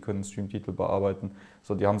timeouten, die können Streamtitel bearbeiten.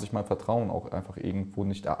 So, die haben sich mein Vertrauen auch einfach irgendwo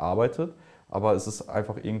nicht erarbeitet, Aber es ist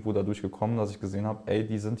einfach irgendwo dadurch gekommen, dass ich gesehen habe, ey,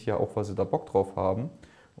 die sind hier auch, weil sie da Bock drauf haben.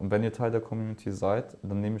 Und wenn ihr Teil der Community seid,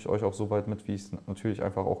 dann nehme ich euch auch so weit mit, wie ich es natürlich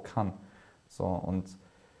einfach auch kann. So, und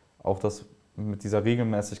auch das mit dieser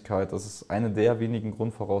Regelmäßigkeit, das ist eine der wenigen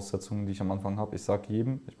Grundvoraussetzungen, die ich am Anfang habe. Ich sage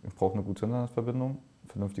jedem, ich brauche eine gute Internetverbindung, ein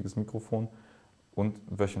vernünftiges Mikrofon und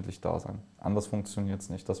wöchentlich da sein. Anders funktioniert es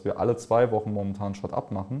nicht. Dass wir alle 2 Wochen momentan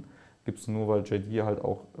Shut-Up machen, gibt es nur, weil JD halt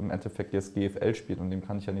auch im Endeffekt jetzt GFL spielt und dem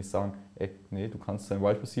kann ich ja nicht sagen, ey, nee, du kannst dein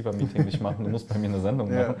Wide Receiver Meeting nicht machen, du musst bei mir eine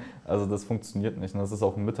Sendung machen. Also das funktioniert nicht und das ist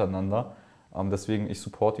auch ein Miteinander. Deswegen, ich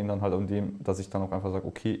supporte ihn dann halt in dem, dass ich dann auch einfach sage,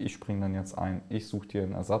 okay, ich springe dann jetzt ein, ich suche dir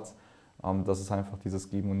einen Ersatz. Das ist einfach dieses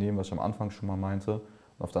Geben und Nehmen, was ich am Anfang schon mal meinte.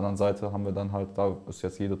 Und auf der anderen Seite haben wir dann halt, da ist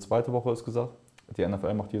jetzt jede 2. Woche ist gesagt, die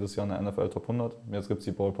NFL macht jedes Jahr eine NFL Top 100, jetzt gibt es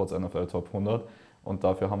die Ballpods NFL Top 100 und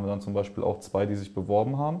dafür haben wir dann zum Beispiel auch 2, die sich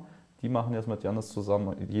beworben haben. Die machen jetzt mit Jannis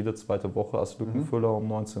zusammen jede 2. Woche als Lückenfüller um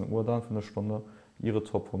 19 Uhr dann für eine Stunde ihre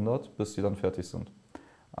Top 100, bis die dann fertig sind.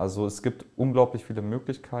 Also es gibt unglaublich viele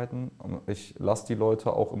Möglichkeiten. Ich lasse die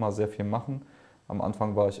Leute auch immer sehr viel machen. Am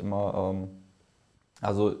Anfang war ich immer,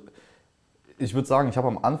 also ich würde sagen, ich habe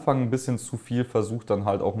am Anfang ein bisschen zu viel versucht, dann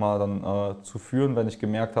halt auch mal dann zu führen, wenn ich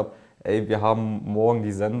gemerkt habe, ey, wir haben morgen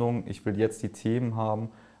die Sendung, ich will jetzt die Themen haben.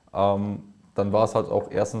 Dann war es halt auch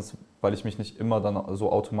erstens, weil ich mich nicht immer dann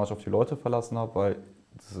so automatisch auf die Leute verlassen habe, weil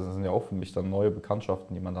das sind ja auch für mich dann neue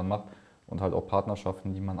Bekanntschaften, die man dann macht und halt auch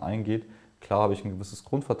Partnerschaften, die man eingeht. Klar habe ich ein gewisses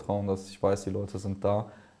Grundvertrauen, dass ich weiß, die Leute sind da,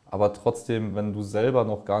 aber trotzdem, wenn du selber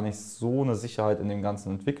noch gar nicht so eine Sicherheit in dem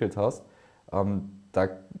Ganzen entwickelt hast, da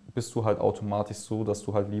bist du halt automatisch so, dass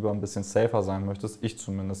du halt lieber ein bisschen safer sein möchtest. Ich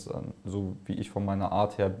zumindest, so wie ich von meiner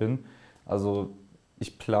Art her bin. Also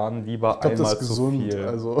ich plane lieber einmal zu viel.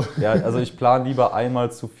 Also ich plane lieber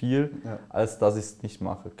einmal zu viel, als dass ich es nicht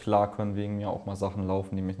mache. Klar können wegen mir auch mal Sachen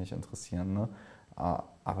laufen, die mich nicht interessieren. Ne?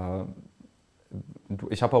 Aber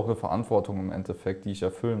ich habe auch eine Verantwortung im Endeffekt, die ich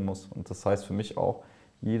erfüllen muss. Und das heißt für mich auch,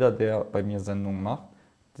 jeder, der bei mir Sendungen macht,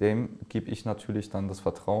 dem gebe ich natürlich dann das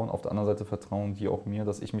Vertrauen. Auf der anderen Seite vertrauen die auch mir,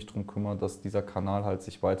 dass ich mich darum kümmere, dass dieser Kanal halt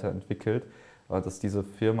sich weiterentwickelt, dass diese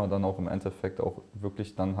Firma dann auch im Endeffekt auch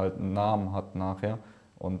wirklich dann halt einen Namen hat nachher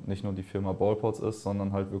und nicht nur die Firma Ballpods ist,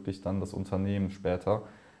 sondern halt wirklich dann das Unternehmen später.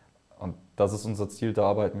 Und das ist unser Ziel, da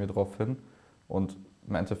arbeiten wir drauf hin. Und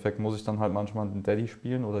im Endeffekt muss ich dann halt manchmal den Daddy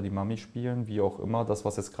spielen oder die Mami spielen, wie auch immer, das,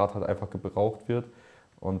 was jetzt gerade halt einfach gebraucht wird.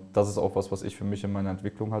 Und das ist auch was ich für mich in meiner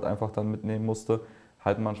Entwicklung halt einfach dann mitnehmen musste.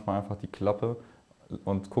 Halt manchmal einfach die Klappe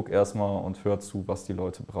und guck erstmal und hör zu, was die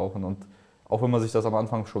Leute brauchen. Und auch wenn man sich das am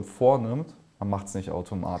Anfang schon vornimmt, man macht es nicht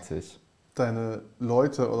automatisch. Deine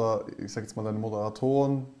Leute oder ich sag jetzt mal deine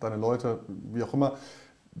Moderatoren, deine Leute, wie auch immer,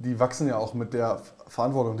 die wachsen ja auch mit der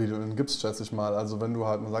Verantwortung, die du ihnen gibst, schätze ich mal. Also wenn du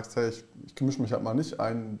halt mal sagst, hey, ich mische mich halt mal nicht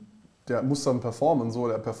ein, der muss dann performen, so,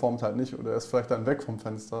 der performt halt nicht oder er ist vielleicht dann weg vom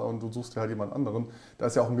Fenster und du suchst dir halt jemand anderen. Da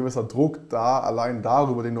ist ja auch ein gewisser Druck da, allein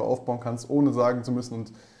darüber, den du aufbauen kannst, ohne sagen zu müssen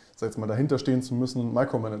und sag jetzt mal dahinter stehen zu müssen und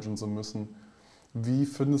micromanagen zu müssen. Wie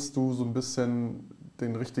findest du so ein bisschen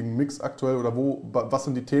den richtigen Mix aktuell oder was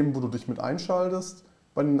sind die Themen, wo du dich mit einschaltest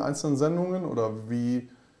bei den einzelnen Sendungen oder wie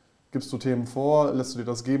gibst du Themen vor, lässt du dir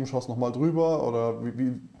das geben, schaust nochmal drüber oder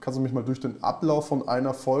wie kannst du mich mal durch den Ablauf von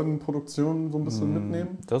einer Folgenproduktion so ein bisschen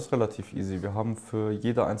mitnehmen? Das ist relativ easy. Wir haben für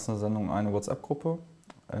jede einzelne Sendung eine WhatsApp-Gruppe,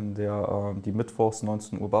 in der die mittwochs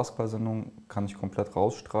 19 Uhr Basketball-Sendung kann ich komplett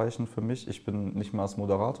rausstreichen für mich. Ich bin nicht mehr als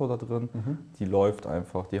Moderator da drin. Die läuft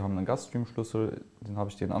einfach. Die haben einen Gaststream-Schlüssel, den habe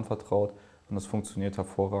ich denen anvertraut und das funktioniert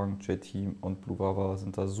hervorragend. JT und Blue Baba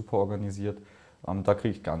sind da super organisiert. Da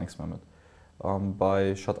kriege ich gar nichts mehr mit.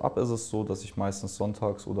 Bei Shut Up ist es so, dass ich meistens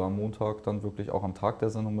sonntags oder am Montag dann wirklich auch am Tag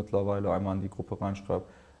der Sendung mittlerweile einmal in die Gruppe reinschreibe.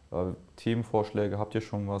 Themenvorschläge, habt ihr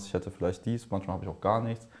schon was? Ich hätte vielleicht dies, manchmal habe ich auch gar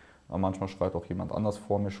nichts. Manchmal schreibt auch jemand anders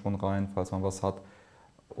vor mir schon rein, falls man was hat.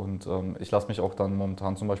 Und ich lasse mich auch dann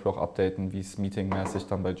momentan zum Beispiel auch updaten, wie es meetingmäßig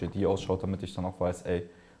dann bei JD ausschaut, damit ich dann auch weiß, ey,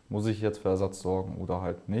 muss ich jetzt für Ersatz sorgen oder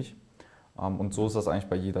halt nicht. Und so ist das eigentlich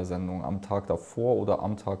bei jeder Sendung. Am Tag davor oder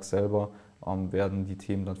am Tag selber werden die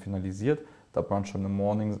Themen dann finalisiert. Da Brunch eine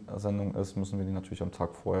Morning-Sendung ist, müssen wir die natürlich am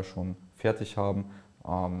Tag vorher schon fertig haben.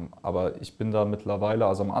 Aber ich bin da mittlerweile,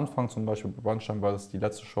 also am Anfang zum Beispiel bei Brunchtime, weil es die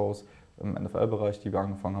letzte Show ist im NFL-Bereich, die wir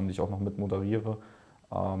angefangen haben, die ich auch noch mit moderiere.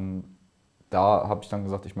 Da habe ich dann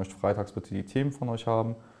gesagt, ich möchte freitags bitte die Themen von euch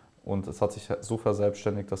haben. Und es hat sich so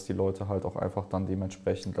verselbstständigt, dass die Leute halt auch einfach dann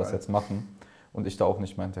dementsprechend das jetzt machen und ich da auch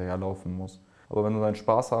nicht mehr hinterherlaufen muss. Aber wenn du deinen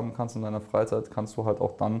Spaß haben kannst in deiner Freizeit, kannst du halt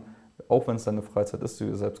auch dann, auch wenn es deine Freizeit ist, die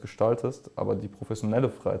du selbst gestaltest, aber die professionelle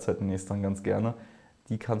Freizeit nächst dann ganz gerne,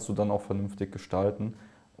 die kannst du dann auch vernünftig gestalten.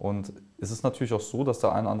 Und es ist natürlich auch so, dass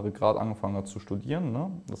der eine oder andere gerade angefangen hat zu studieren, ne?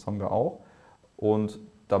 Das haben wir auch. Und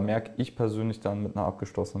da merke ich persönlich dann mit einer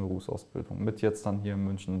abgeschlossenen Berufsausbildung, mit jetzt dann hier in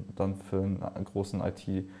München, dann für einen großen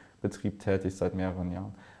IT-Betrieb tätig seit mehreren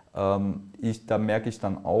Jahren. Da merke ich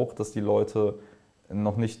dann auch, dass die Leute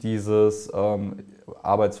noch nicht dieses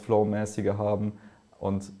Arbeitsflow-mäßige haben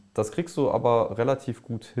und das kriegst du aber relativ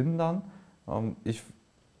gut hin dann. Ich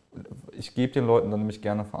gebe den Leuten dann nämlich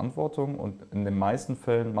gerne Verantwortung und in den meisten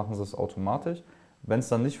Fällen machen sie es automatisch. Wenn es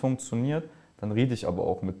dann nicht funktioniert, dann rede ich aber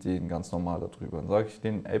auch mit denen ganz normal darüber. Dann sage ich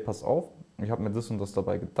denen, ey, pass auf, ich habe mir das und das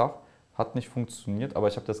dabei gedacht, hat nicht funktioniert, aber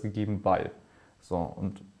ich habe das gegeben, weil. So,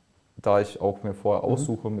 und da ich auch mir vorher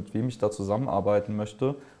aussuche, mit wem ich da zusammenarbeiten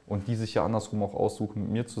möchte und die sich ja andersrum auch aussuchen,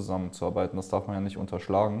 mit mir zusammenzuarbeiten, das darf man ja nicht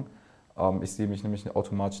unterschlagen. Ich sehe mich nämlich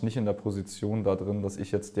automatisch nicht in der Position da drin, dass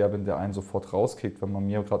ich jetzt der bin, der einen sofort rauskickt, wenn man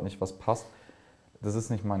mir gerade nicht was passt. Das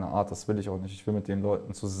ist nicht meine Art, das will ich auch nicht. Ich will mit den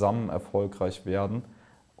Leuten zusammen erfolgreich werden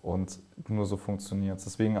und nur so funktioniert es.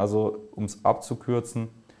 Deswegen also, um es abzukürzen,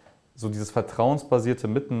 so dieses vertrauensbasierte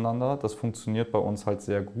Miteinander, das funktioniert bei uns halt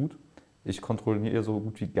sehr gut. Ich kontrolliere so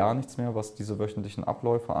gut wie gar nichts mehr, was diese wöchentlichen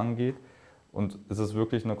Abläufe angeht. Und es ist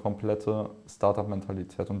wirklich eine komplette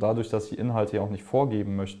Startup-Mentalität. Und dadurch, dass ich die Inhalte ja auch nicht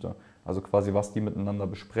vorgeben möchte, also quasi was die miteinander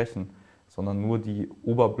besprechen, sondern nur die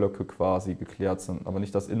Oberblöcke quasi geklärt sind, aber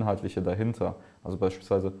nicht das Inhaltliche dahinter. Also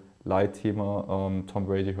beispielsweise Leitthema, Tom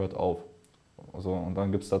Brady hört auf. So, und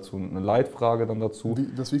dann gibt es dazu eine Leitfrage dann dazu.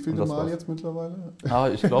 Das wievielte Mal jetzt mittlerweile?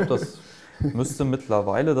 Ich glaube, das müsste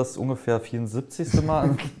mittlerweile das ungefähr 74.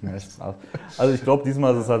 Mal. Also ich glaube,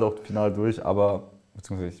 diesmal ist es halt auch final durch, aber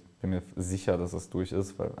beziehungsweise ich bin mir sicher, dass es durch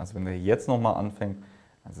ist, weil also wenn der jetzt nochmal anfängt,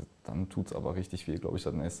 also dann tut es aber richtig weh, glaube ich,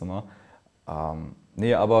 das nächste Mal.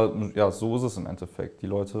 Nee, aber ja, so ist es im Endeffekt. Die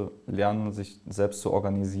Leute lernen, sich selbst zu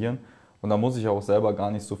organisieren und da muss ich auch selber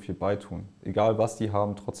gar nicht so viel beitun. Egal was die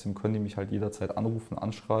haben, trotzdem können die mich halt jederzeit anrufen,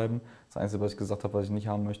 anschreiben. Das Einzige, was ich gesagt habe, was ich nicht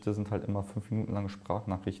haben möchte, sind halt immer 5 Minuten lange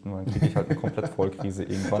Sprachnachrichten, weil dann kriege ich halt eine komplett Vollkrise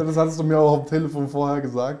irgendwann. Das hattest du mir auch am Telefon vorher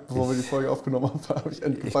gesagt, bevor wir die Folge aufgenommen haben, habe ich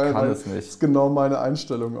endlich gefeiert. Ich kann es nicht. Das ist genau meine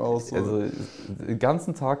Einstellung aus. Also den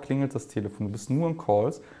ganzen Tag klingelt das Telefon, du bist nur in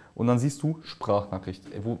Calls und dann siehst du Sprachnachricht.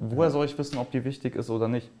 Woher soll ich wissen, ob die wichtig ist oder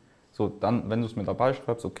nicht? So, dann, wenn du es mir dabei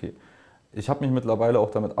schreibst, okay. Ich habe mich mittlerweile auch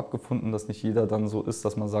damit abgefunden, dass nicht jeder dann so ist,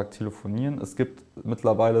 dass man sagt, telefonieren. Es gibt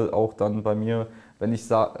mittlerweile auch dann bei mir, wenn ich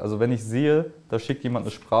sehe, da schickt jemand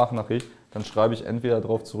eine Sprachnachricht, dann schreibe ich entweder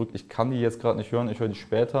darauf zurück, ich kann die jetzt gerade nicht hören, ich höre die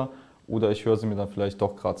später oder ich höre sie mir dann vielleicht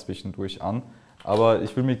doch gerade zwischendurch an. Aber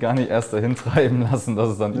ich will mich gar nicht erst dahin treiben lassen,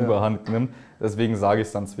 dass es dann Überhand nimmt. Deswegen sage ich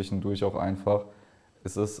es dann zwischendurch auch einfach.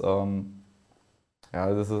 Es ist,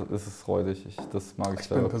 das ist räudig. Das mag ich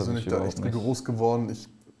selber bin persönlich da echt rigoros geworden. Ich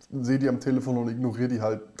sehe die am Telefon und ignoriere die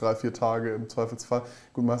halt 3-4 Tage im Zweifelsfall.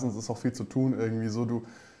 Gut, meistens ist auch viel zu tun irgendwie so.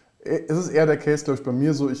 Es ist eher der Case, glaube ich, bei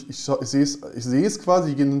mir so, ich sehe es quasi,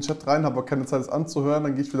 ich gehe in den Chat rein, habe aber keine Zeit, es anzuhören,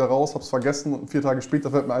 dann gehe ich wieder raus, habe es vergessen und 4 Tage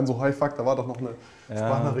später fällt mir ein, so, hi, fuck, da war doch noch eine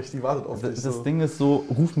Sprachnachricht, die wartet auf dich. Das Ding ist so,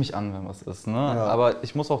 ruf mich an, wenn was ist. Ne? Ja. Aber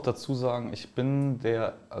ich muss auch dazu sagen, ich bin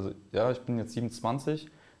jetzt 27,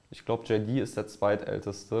 ich glaube, JD ist der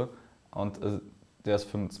zweitälteste und der ist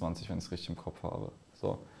 25, wenn ich es richtig im Kopf habe.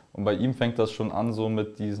 So. Und bei ihm fängt das schon an, so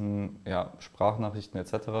mit diesen Sprachnachrichten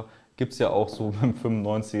etc. Gibt es ja auch so mit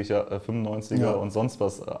 95er und sonst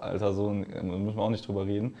was, Alter, so da müssen wir auch nicht drüber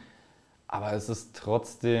reden. Aber es ist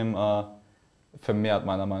trotzdem vermehrt,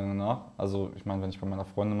 meiner Meinung nach. Also ich meine, wenn ich bei meiner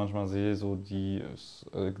Freundin manchmal sehe, so die ist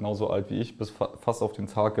genauso alt wie ich, bis fast auf den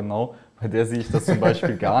Tag genau, bei der sehe ich das zum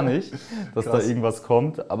Beispiel gar nicht, dass da irgendwas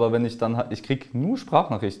kommt. Aber wenn ich dann halt, ich kriege nur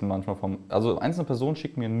Sprachnachrichten manchmal also einzelne Personen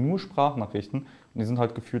schicken mir nur Sprachnachrichten und die sind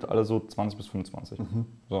halt gefühlt alle so 20 bis 25.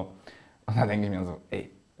 So. Und dann denke ich mir so,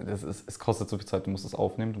 ey, es kostet so viel Zeit, du musst es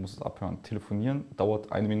aufnehmen, du musst es abhören. Telefonieren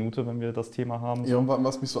dauert 1 Minute, wenn wir das Thema haben. Ja, und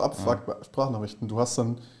was mich so abfuckt bei Sprachnachrichten, du hast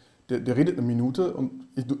dann, der redet 1 Minute und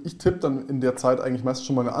ich tippe dann in der Zeit eigentlich meistens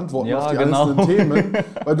schon meine Antworten auf die einzelnen Themen,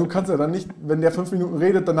 weil du kannst ja dann nicht, wenn der 5 Minuten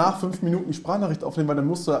redet, danach 5 Minuten die Sprachnachricht aufnehmen, weil dann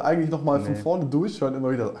musst du ja eigentlich nochmal von vorne durchhören,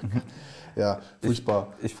 immer wieder. Ja, furchtbar.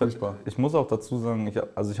 Ich muss auch dazu sagen,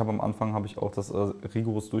 ich habe am Anfang auch das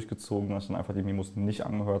rigoros durchgezogen, dass ich dann einfach die Memos nicht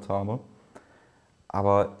angehört habe.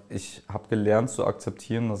 Aber ich habe gelernt zu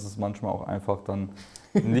akzeptieren, dass es manchmal auch einfach dann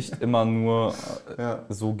nicht immer nur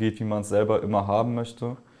so geht, wie man es selber immer haben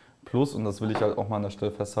möchte. Plus, und das will ich halt auch mal an der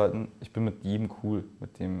Stelle festhalten, ich bin mit jedem cool,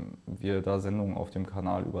 mit dem wir da Sendungen auf dem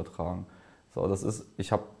Kanal übertragen. So, ich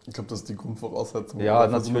glaube, das ist die Grundvoraussetzung,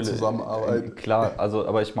 natürlich zusammenarbeiten. Klar,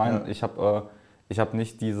 aber ich meine, ich habe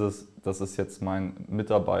nicht dieses, das ist jetzt mein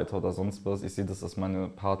Mitarbeiter oder sonst was, ich sehe das als meine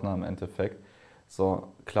Partner im Endeffekt. So,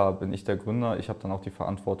 klar bin ich der Gründer, ich habe dann auch die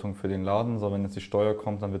Verantwortung für den Laden, so wenn jetzt die Steuer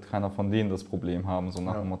kommt, dann wird keiner von denen das Problem haben, so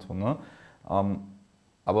nach dem Motto. Ne?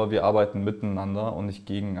 aber wir arbeiten miteinander und nicht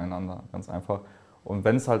gegeneinander, ganz einfach. Und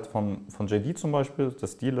wenn es halt von JD zum Beispiel der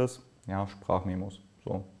Stil ist, ja, Sprachmemos.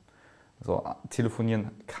 So,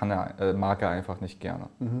 telefonieren mag er einfach nicht gerne.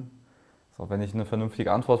 So, wenn ich eine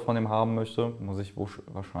vernünftige Antwort von ihm haben möchte, muss ich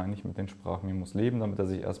wahrscheinlich mit den Sprachmemos leben, damit er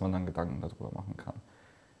sich erstmal dann Gedanken darüber machen kann.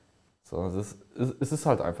 So, es ist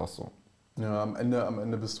halt einfach so. Ja, am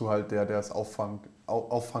Ende bist du halt der es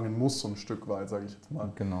auffangen muss, so ein Stück weit, sage ich jetzt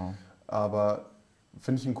mal. Genau. Aber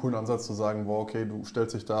finde ich einen coolen Ansatz zu sagen, boah, okay, du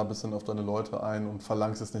stellst dich da ein bisschen auf deine Leute ein und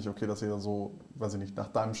verlangst jetzt nicht, okay, dass jeder so, weiß ich nicht, nach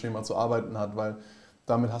deinem Schema zu arbeiten hat, weil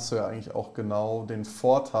damit hast du ja eigentlich auch genau den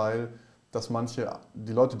Vorteil, dass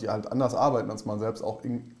die Leute, die halt anders arbeiten als man selbst, auch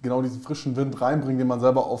genau diesen frischen Wind reinbringen, den man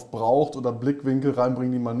selber oft braucht, oder Blickwinkel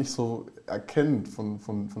reinbringen, die man nicht so erkennt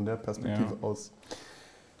von der Perspektive aus.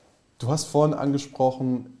 Du hast vorhin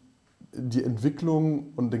angesprochen, die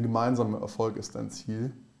Entwicklung und der gemeinsame Erfolg ist dein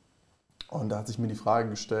Ziel. Und da hat sich mir die Frage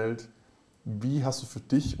gestellt, wie hast du für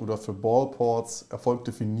dich oder für Ballports Erfolg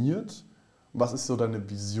definiert? Was ist so deine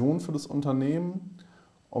Vision für das Unternehmen?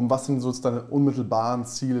 Und was sind so deine unmittelbaren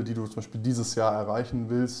Ziele, die du zum Beispiel dieses Jahr erreichen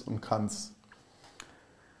willst und kannst?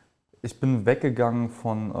 Ich bin weggegangen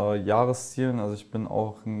von Jahreszielen, also ich bin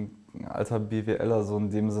auch ein alter BWLer so in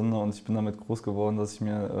dem Sinne und ich bin damit groß geworden, dass ich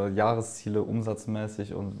mir Jahresziele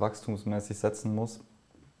umsatzmäßig und wachstumsmäßig setzen muss.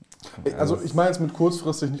 Also ich meine jetzt mit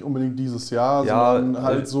kurzfristig nicht unbedingt dieses Jahr, ja, sondern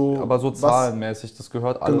halt so... aber so zahlenmäßig, das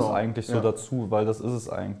gehört alles eigentlich so ja. dazu, weil das ist es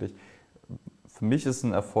eigentlich. Für mich ist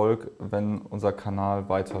ein Erfolg, wenn unser Kanal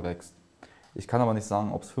weiter wächst. Ich kann aber nicht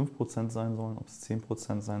sagen, ob es 5% sein sollen, ob es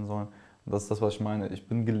 10% sein sollen. Und das ist das, was ich meine. Ich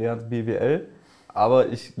bin gelehrt BWL, aber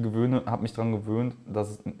ich habe mich daran gewöhnt,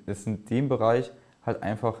 dass es in dem Bereich halt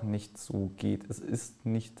einfach nicht so geht. Es ist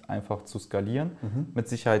nicht einfach zu skalieren. Mit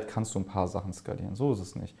Sicherheit kannst du ein paar Sachen skalieren, so ist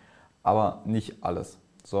es nicht. Aber nicht alles.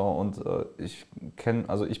 So, und ich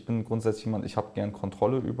bin grundsätzlich jemand, ich habe gern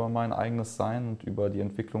Kontrolle über mein eigenes Sein und über die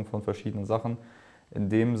Entwicklung von verschiedenen Sachen. In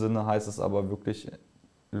dem Sinne heißt es aber wirklich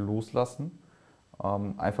loslassen,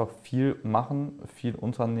 einfach viel machen, viel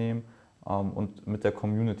unternehmen und mit der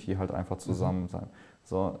Community halt einfach zusammen sein.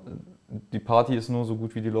 So, die Party ist nur so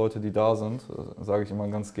gut wie die Leute, die da sind, sage ich immer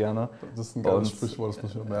ganz gerne. Das ist ein geiles Sprichwort, das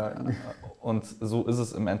muss ich merken. Und so ist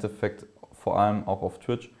es im Endeffekt vor allem auch auf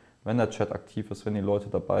Twitch. Wenn der Chat aktiv ist, wenn die Leute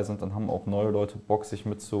dabei sind, dann haben auch neue Leute Bock, sich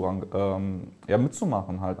mitzumachen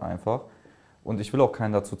halt einfach. Und ich will auch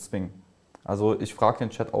keinen dazu zwingen. Also ich frage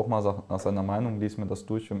den Chat auch mal nach seiner Meinung, lese mir das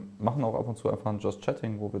durch. Wir machen auch ab und zu einfach ein Just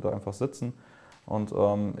Chatting, wo wir da einfach sitzen. Und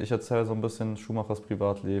ich erzähle so ein bisschen Schumachers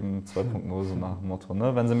Privatleben 2.0, so nach dem Motto.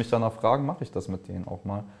 Ne? Wenn sie mich danach fragen, mache ich das mit denen auch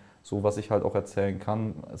mal. So, was ich halt auch erzählen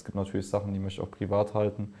kann. Es gibt natürlich Sachen, die möchte ich auch privat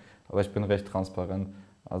halten, aber ich bin recht transparent.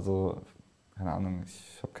 Also, keine Ahnung,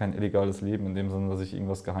 ich habe kein illegales Leben in dem Sinne, dass ich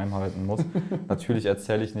irgendwas geheim halten muss. Natürlich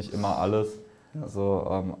erzähle ich nicht immer alles,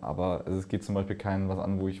 also, aber es geht zum Beispiel keinem was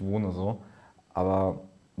an, wo ich wohne. So. Aber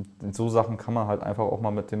so Sachen kann man halt einfach auch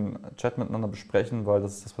mal mit dem Chat miteinander besprechen, weil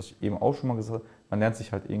das ist das, was ich eben auch schon mal gesagt habe, man lernt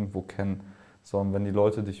sich halt irgendwo kennen. So, und wenn die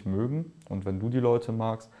Leute dich mögen und wenn du die Leute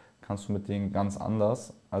magst, kannst du mit denen ganz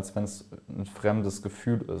anders, als wenn es ein fremdes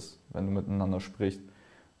Gefühl ist, wenn du miteinander sprichst.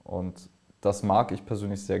 Und das mag ich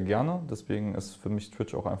persönlich sehr gerne, deswegen ist für mich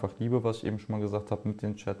Twitch auch einfach Liebe, was ich eben schon mal gesagt habe, mit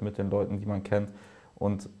dem Chat, mit den Leuten, die man kennt.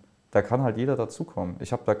 Und da kann halt jeder dazukommen.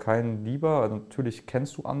 Ich habe da keinen lieber, also natürlich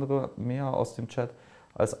kennst du andere mehr aus dem Chat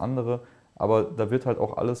als andere, aber da wird halt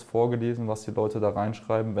auch alles vorgelesen, was die Leute da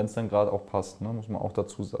reinschreiben, wenn es dann gerade auch passt, ne? Muss man auch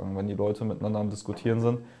dazu sagen. Wenn die Leute miteinander am Diskutieren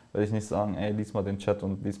sind, werde ich nicht sagen, ey, lies mal den Chat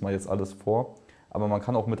und lies mal jetzt alles vor, aber man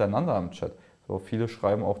kann auch miteinander im Chat. So, viele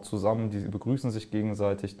schreiben auch zusammen, die begrüßen sich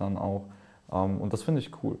gegenseitig dann auch und das finde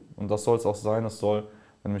ich cool und das soll es auch sein. Es soll,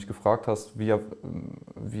 wenn du mich gefragt hast,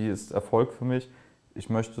 wie ist Erfolg für mich, ich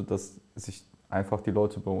möchte, dass sich einfach die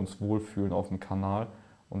Leute bei uns wohlfühlen auf dem Kanal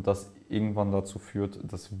und das irgendwann dazu führt,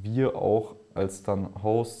 dass wir auch als dann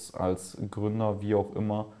Hosts, als Gründer, wie auch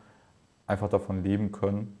immer, einfach davon leben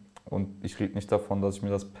können. Und ich rede nicht davon, dass ich mir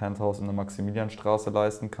das Penthouse in der Maximilianstraße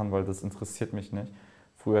leisten kann, weil das interessiert mich nicht.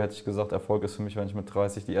 Früher hätte ich gesagt, Erfolg ist für mich, wenn ich mit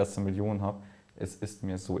 30 die erste Million habe. Es ist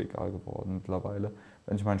mir so egal geworden mittlerweile.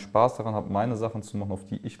 Wenn ich meinen Spaß daran habe, meine Sachen zu machen, auf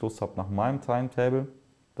die ich Lust habe, nach meinem Timetable,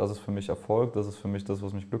 das ist für mich Erfolg, das ist für mich das,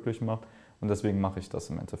 was mich glücklich macht. Und deswegen mache ich das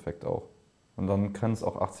im Endeffekt auch. Und dann können es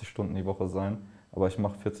auch 80 Stunden die Woche sein, aber ich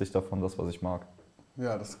mache 40 davon das, was ich mag.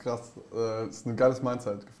 Ja, das ist krass. Das ist ein geiles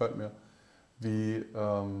Mindset, gefällt mir.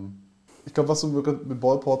 Ich glaube, was du mit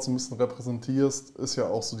Ballports ein bisschen repräsentierst, ist ja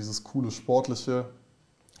auch so dieses coole Sportliche,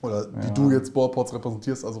 oder wie du jetzt Ballports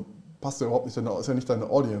repräsentierst, also passt ja überhaupt nicht, ist ja nicht deine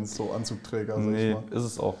Audience, so Anzugträger, sag Nee, ich mal. ist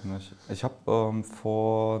es auch nicht. Ich habe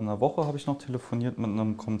vor einer Woche habe ich noch telefoniert mit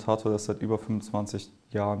einem Kommentator, der ist seit über 25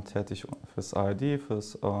 Jahren tätig fürs ARD,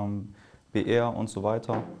 fürs BR und so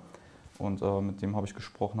weiter. Und mit dem habe ich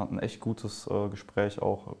gesprochen, hatten ein echt gutes Gespräch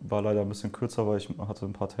auch. War leider ein bisschen kürzer, weil ich hatte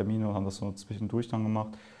ein paar Termine und haben das so zwischendurch dann gemacht.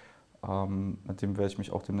 Mit dem werde ich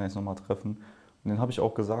mich auch demnächst nochmal treffen. Und den habe ich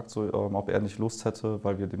auch gesagt, so, ob er nicht Lust hätte,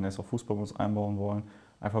 weil wir demnächst auch Fußball bei uns einbauen wollen,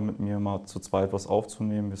 einfach mit mir mal zu zweit was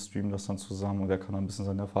aufzunehmen. Wir streamen das dann zusammen und er kann dann ein bisschen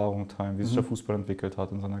seine Erfahrungen teilen, wie sich der Fußball entwickelt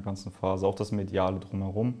hat in seiner ganzen Phase, auch das Mediale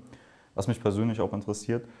drumherum, was mich persönlich auch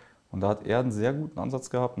interessiert. Und da hat er einen sehr guten Ansatz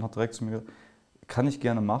gehabt und hat direkt zu mir gesagt, kann ich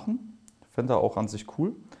gerne machen, fände er auch an sich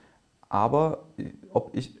cool, aber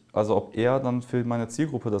ob er dann für meine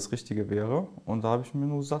Zielgruppe das Richtige wäre. Und da habe ich mir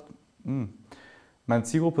nur gesagt, meine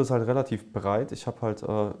Zielgruppe ist halt relativ breit. Ich habe halt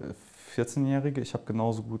 14-Jährige, ich habe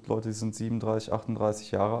genauso gut Leute, die sind 37,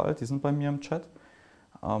 38 Jahre alt, die sind bei mir im Chat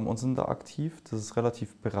und sind da aktiv. Das ist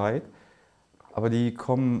relativ breit. Aber die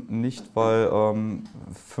kommen nicht, weil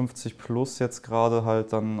 50 plus jetzt gerade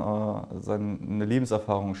halt dann eine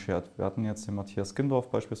Lebenserfahrung schert. Wir hatten jetzt den Matthias Gindorf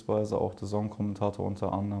beispielsweise, auch der Song-Kommentator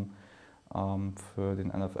unter anderem für den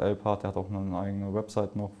NFL-Part. Der hat auch eine eigene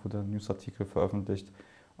Website noch, wo der Newsartikel veröffentlicht.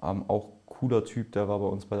 Auch cooler Typ, der war bei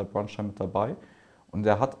uns bei der Brunchtime mit dabei. Und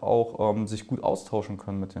der hat auch sich gut austauschen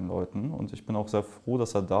können mit den Leuten. Und ich bin auch sehr froh,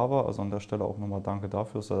 dass er da war. Also an der Stelle auch nochmal danke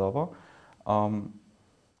dafür, dass er da war.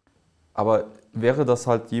 Aber wäre das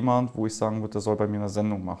halt jemand, wo ich sagen würde, der soll bei mir eine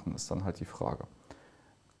Sendung machen, ist dann halt die Frage.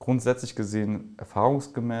 Grundsätzlich gesehen,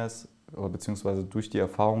 erfahrungsgemäß, oder beziehungsweise durch die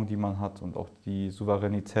Erfahrung, die man hat und auch die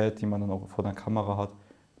Souveränität, die man dann auch vor der Kamera hat,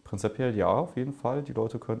 prinzipiell ja, auf jeden Fall. Die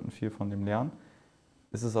Leute könnten viel von dem lernen.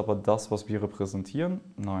 Ist es aber das, was wir repräsentieren?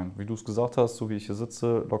 Nein. Wie du es gesagt hast, so wie ich hier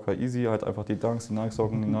sitze, locker easy, halt einfach die Dunks, die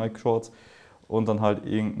Nike-Socken, die Nike-Shorts und dann halt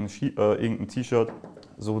irgendein T-Shirt.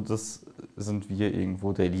 So, das sind wir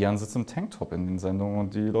irgendwo. Der Elian sitzt im Tanktop in den Sendungen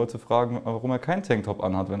und die Leute fragen, warum er keinen Tanktop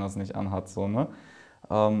anhat, wenn er es nicht anhat. So, ne?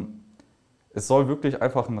 Es soll wirklich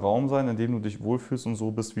einfach ein Raum sein, in dem du dich wohlfühlst und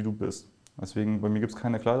so bist, wie du bist. Deswegen, bei mir gibt es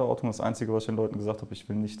keine Kleiderordnung. Das Einzige, was ich den Leuten gesagt habe, ich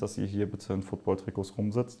will nicht, dass ihr hier bitte in Football-Trikots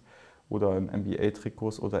rumsitzt oder in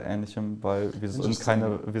NBA-Trikots oder Ähnlichem, weil wir sind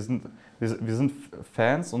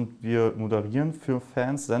Fans und wir moderieren für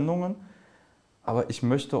Fans Sendungen, aber ich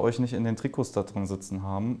möchte euch nicht in den Trikots da drin sitzen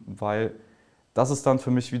haben, weil das ist dann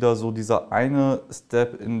für mich wieder so dieser eine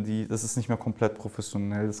Step das ist nicht mehr komplett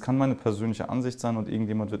professionell. Das kann meine persönliche Ansicht sein und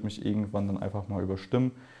irgendjemand wird mich irgendwann dann einfach mal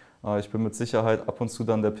überstimmen. Ich bin mit Sicherheit ab und zu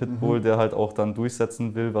dann der Pitbull, der halt auch dann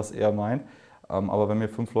durchsetzen will, was er meint. Aber wenn mir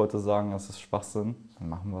 5 Leute sagen, das ist Schwachsinn, dann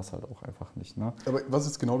machen wir es halt auch einfach nicht. Ne? Aber was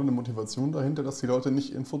ist genau deine Motivation dahinter, dass die Leute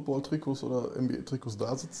nicht in Football-Trikots oder NBA-Trikots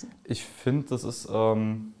da sitzen? Ich finde, das ist so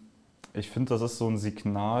ein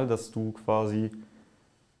Signal, dass du quasi,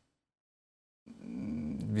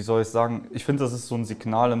 wie soll ich sagen, ich finde, das ist so ein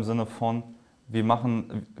Signal im Sinne von,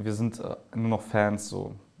 wir sind nur noch Fans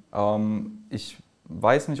so. Ich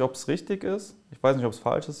weiß nicht, ob es richtig ist, ich weiß nicht, ob es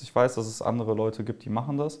falsch ist, ich weiß, dass es andere Leute gibt, die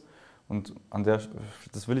machen das. Und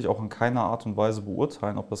das will ich auch in keiner Art und Weise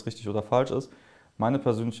beurteilen, ob das richtig oder falsch ist. Meine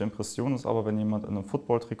persönliche Impression ist aber, wenn jemand in einem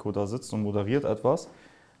Football-Trikot da sitzt und moderiert etwas,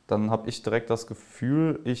 dann habe ich direkt das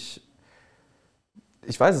Gefühl, ich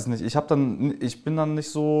weiß es nicht, ich bin dann nicht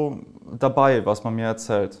so dabei, was man mir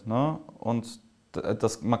erzählt. Ne? Und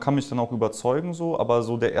man kann mich dann auch überzeugen, so, aber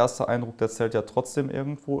so der erste Eindruck, der zählt ja trotzdem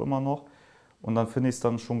irgendwo immer noch. Und dann finde ich es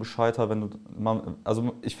dann schon gescheiter,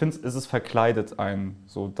 also ich finde, es ist verkleidet ein.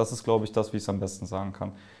 So, das ist, glaube ich, das, wie ich es am besten sagen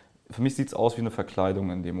kann. Für mich sieht es aus wie eine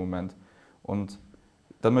Verkleidung in dem Moment. Und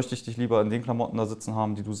dann möchte ich dich lieber in den Klamotten da sitzen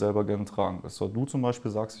haben, die du selber gerne tragen willst. So, du zum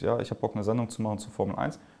Beispiel sagst, ja, ich habe Bock, eine Sendung zu machen zur Formel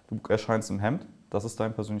 1. Du erscheinst im Hemd, das ist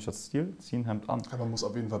dein persönlicher Stil, zieh ein Hemd an. Ja, man muss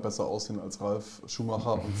auf jeden Fall besser aussehen als Ralf,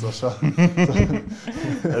 Schumacher und Sascha.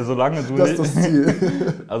 Solange du das ist das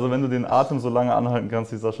Ziel. Also wenn du den Atem so lange anhalten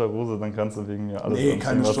kannst wie Sascha Rose, dann kannst du wegen mir alles anziehen,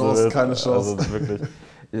 keine Chance, keine Chance. Also wirklich.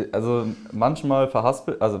 Also manchmal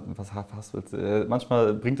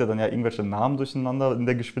manchmal bringt er dann ja irgendwelche Namen durcheinander in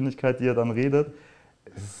der Geschwindigkeit, die er dann redet.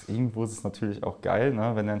 Irgendwo ist es natürlich auch geil,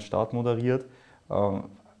 ne, wenn er einen Start moderiert.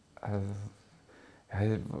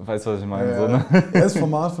 Weißt du, was ich meine? Ja, so, ne? ja, das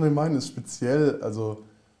Format von den beiden ist speziell. Also,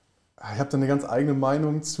 ich habe da eine ganz eigene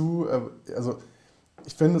Meinung zu. Also,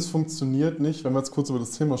 ich finde, es funktioniert nicht, wenn wir jetzt kurz über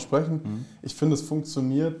das Thema sprechen, ich finde, es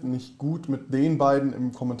funktioniert nicht gut mit den beiden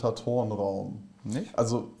im Kommentatorenraum. Nicht?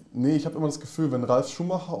 Also, nee, ich habe immer das Gefühl, wenn Ralf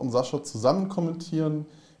Schumacher und Sascha zusammen kommentieren,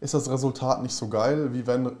 ist das Resultat nicht so geil, wie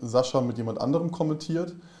wenn Sascha mit jemand anderem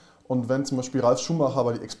kommentiert. Und wenn zum Beispiel Ralf Schumacher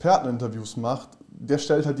aber die Experteninterviews macht, der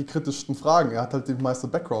stellt halt die kritischsten Fragen. Er hat halt die meiste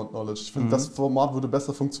Background-Knowledge. Ich finde, das Format würde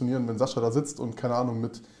besser funktionieren, wenn Sascha da sitzt und, keine Ahnung,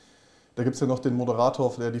 da gibt es ja noch den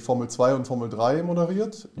Moderator, der die Formel 2 und Formel 3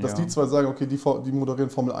 moderiert, dass die zwei sagen, okay, die moderieren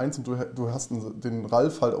Formel 1 und du hast den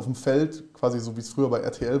Ralf halt auf dem Feld, quasi so wie es früher bei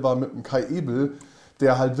RTL war, mit einem Kai Ebel,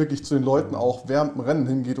 der halt wirklich zu den Leuten auch während dem Rennen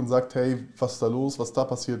hingeht und sagt, hey, was ist da los, was da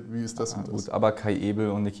passiert, wie ist das und das. Gut, aber Kai Ebel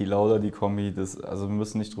und Niki Lauda, die Kombi, also wir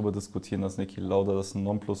müssen nicht darüber diskutieren, dass Niki Lauda das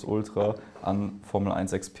Nonplusultra an Formel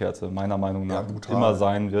 1-Experte meiner Meinung nach immer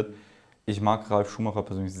sein wird. Ich mag Ralf Schumacher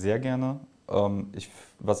persönlich sehr gerne.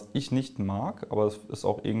 Was ich nicht mag, aber es ist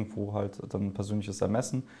auch irgendwo halt dann ein persönliches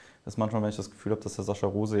Ermessen, ist manchmal, wenn ich das Gefühl habe, dass der Sascha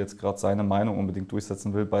Rose jetzt gerade seine Meinung unbedingt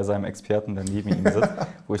durchsetzen will bei seinem Experten, der neben ihm sitzt,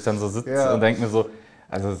 wo ich dann so sitze und denke mir so,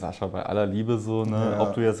 also Sascha, bei aller Liebe so, ne,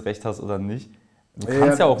 ob du jetzt recht hast oder nicht. Du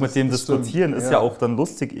kannst ja auch mit dem diskutieren, ist ja auch dann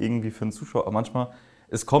lustig irgendwie für einen Zuschauer. Aber manchmal,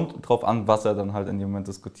 es kommt drauf an, was er dann halt in dem Moment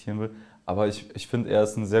diskutieren will. Aber ich finde, er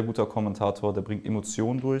ist ein sehr guter Kommentator, der bringt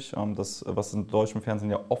Emotionen durch, das, was im deutschen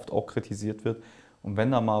Fernsehen ja oft auch kritisiert wird. Und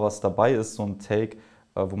wenn da mal was dabei ist, so ein Take,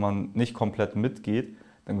 wo man nicht komplett mitgeht,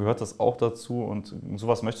 dann gehört das auch dazu. Und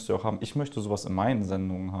sowas möchtest du auch haben. Ich möchte sowas in meinen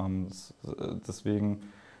Sendungen haben. Deswegen...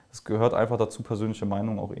 Es gehört einfach dazu, persönliche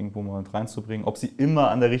Meinungen auch irgendwo mal mit reinzubringen. Ob sie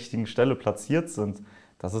immer an der richtigen Stelle platziert sind,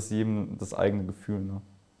 das ist jedem das eigene Gefühl. Ne?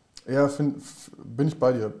 Ja, bin ich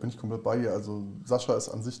komplett bei dir. Also Sascha ist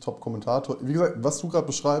an sich Top-Kommentator. Wie gesagt, was du gerade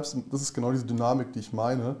beschreibst, das ist genau diese Dynamik, die ich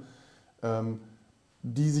meine,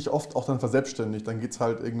 die sich oft auch dann verselbstständigt. Dann geht es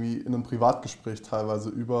halt irgendwie in ein Privatgespräch teilweise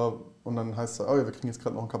über und dann heißt es, oh ja, wir kriegen jetzt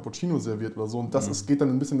gerade noch ein Cappuccino serviert oder so. Und das geht dann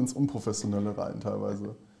ein bisschen ins Unprofessionelle rein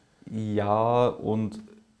teilweise. Ja, und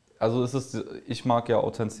also ich mag ja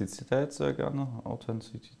Authentizität sehr gerne.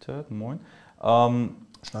 Authentizität, moin.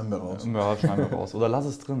 Schneiden wir raus. Ja, schneiden wir raus. Oder lass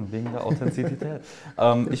es drin, wegen der Authentizität.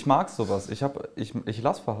 Ich mag sowas. Ich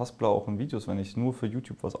lasse Verhaspler auch in Videos, wenn ich nur für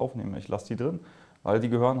YouTube was aufnehme. Ich lasse die drin, weil die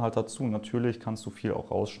gehören halt dazu. Natürlich kannst du viel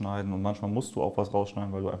auch rausschneiden und manchmal musst du auch was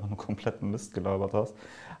rausschneiden, weil du einfach nur kompletten Mist gelabert hast.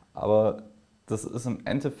 Aber das ist im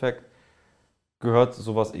Endeffekt, gehört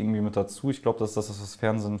sowas irgendwie mit dazu. Ich glaube, dass das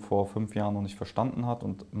Fernsehen vor 5 Jahren noch nicht verstanden hat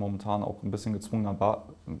und momentan auch ein bisschen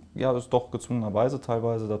gezwungenerweise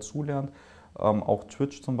teilweise dazulernt. Auch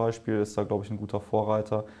Twitch zum Beispiel ist da, glaube ich, ein guter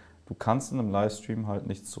Vorreiter. Du kannst in einem Livestream halt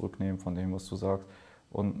nichts zurücknehmen von dem, was du sagst.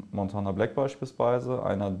 Und Montana Black beispielsweise,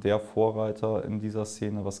 einer der Vorreiter in dieser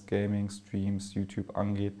Szene, was Gaming, Streams, YouTube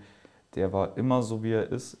angeht, der war immer so, wie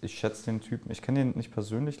er ist. Ich schätze den Typen. Ich kenne den nicht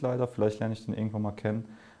persönlich leider, vielleicht lerne ich den irgendwann mal kennen.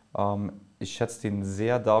 Ich schätze den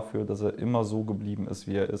sehr dafür, dass er immer so geblieben ist,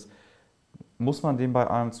 wie er ist. Muss man dem bei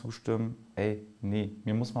allem zustimmen? Ey, nee,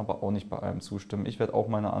 mir muss man aber auch nicht bei allem zustimmen. Ich werde auch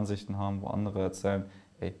meine Ansichten haben, wo andere erzählen,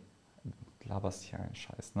 ey, du laberst hier einen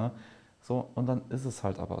Scheiß, ne? So, und dann ist es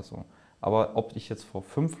halt aber so. Aber ob ich jetzt vor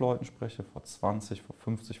 5 Leuten spreche, vor 20, vor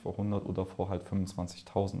 50, vor 100 oder vor halt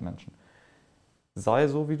 25.000 Menschen, sei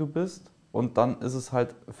so, wie du bist. Und dann ist es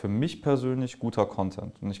halt für mich persönlich guter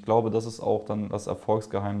Content. Und ich glaube, das ist auch dann das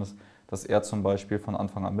Erfolgsgeheimnis, das er zum Beispiel von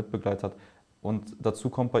Anfang an mitbegleitet hat. Und dazu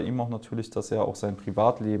kommt bei ihm auch natürlich, dass er auch sein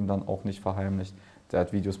Privatleben dann auch nicht verheimlicht. Der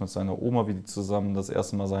hat Videos mit seiner Oma, wie die zusammen das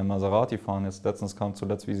erste Mal seinen Maserati fahren. Jetzt letztens kam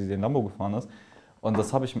zuletzt, wie sie den Lambo gefahren ist. Und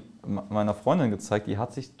das habe ich meiner Freundin gezeigt, die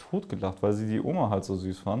hat sich totgelacht, weil sie die Oma halt so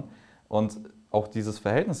süß fand. Und auch dieses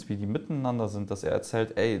Verhältnis, wie die miteinander sind, dass er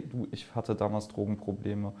erzählt, ey, du, ich hatte damals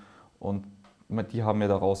Drogenprobleme. Und die haben mir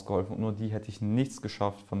da rausgeholfen. Und nur die hätte ich nichts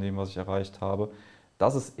geschafft von dem, was ich erreicht habe.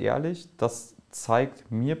 Das ist ehrlich, das zeigt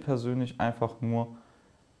mir persönlich einfach nur,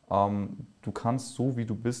 du kannst so, wie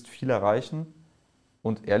du bist, viel erreichen.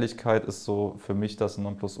 Und Ehrlichkeit ist so für mich das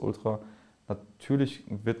Nonplusultra. Natürlich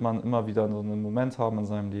wird man immer wieder so einen Moment haben in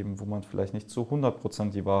seinem Leben, wo man vielleicht nicht zu 100%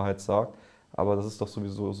 die Wahrheit sagt. Aber das ist doch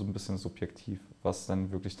sowieso so ein bisschen subjektiv, was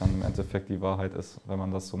denn wirklich dann im Endeffekt die Wahrheit ist, wenn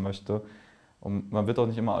man das so möchte. Und man wird auch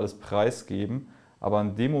nicht immer alles preisgeben, aber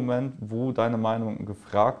in dem Moment, wo deine Meinung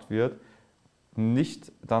gefragt wird,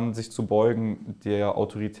 nicht dann sich zu beugen der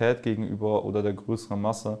Autorität gegenüber oder der größeren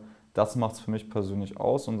Masse, das macht es für mich persönlich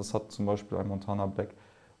aus. Und das hat zum Beispiel ein Montana Black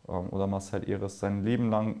oder Marcel Eres sein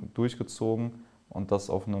Leben lang durchgezogen und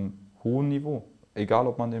das auf einem hohen Niveau. Egal,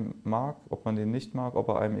 ob man den mag, ob man den nicht mag, ob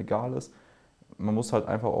er einem egal ist. Man muss halt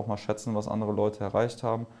einfach auch mal schätzen, was andere Leute erreicht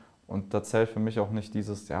haben. Und da zählt für mich auch nicht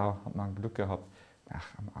dieses, ja, hat man Glück gehabt. Ach,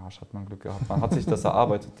 am Arsch hat man Glück gehabt. Man hat sich das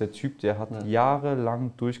erarbeitet. Der Typ, der hat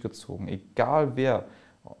jahrelang durchgezogen. Egal wer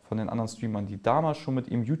von den anderen Streamern, die damals schon mit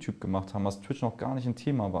ihm YouTube gemacht haben, was Twitch noch gar nicht ein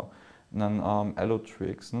Thema war. Einen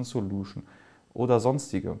Allotrix, einen Solution oder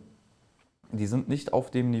sonstige. Die sind nicht auf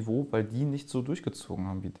dem Niveau, weil die nicht so durchgezogen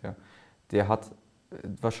haben wie der. Der hat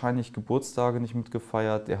wahrscheinlich Geburtstage nicht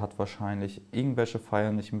mitgefeiert, der hat wahrscheinlich irgendwelche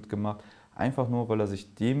Feiern nicht mitgemacht, einfach nur, weil er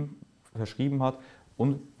sich dem verschrieben hat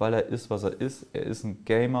und weil er ist, was er ist. Er ist ein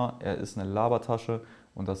Gamer, er ist eine Labertasche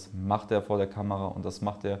und das macht er vor der Kamera und das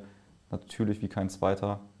macht er natürlich wie kein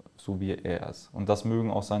Zweiter, so wie er ist. Und das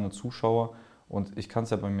mögen auch seine Zuschauer und ich kann es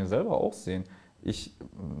ja bei mir selber auch sehen. Ich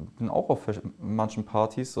bin auch auf manchen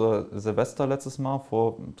Partys, Silvester letztes Mal,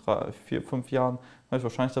 vor 3, 4, 5 Jahren, war ich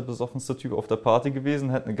wahrscheinlich der besoffenste Typ auf der Party gewesen,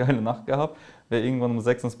 hätte eine geile Nacht gehabt, wäre irgendwann um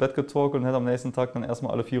 6 ins Bett getorkelt und hätte am nächsten Tag dann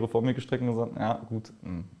erstmal alle Viere vor mir gestreckt und gesagt, ja gut.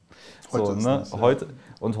 Heute so, ist ne? nicht,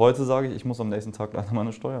 ja. Heute sage ich muss am nächsten Tag leider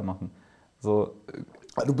meine Steuer machen. So,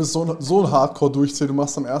 Du bist so ein Hardcore-Durchzieher, du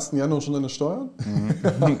machst am 1. Januar schon deine Steuern?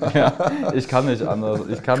 ja, ich kann nicht anders,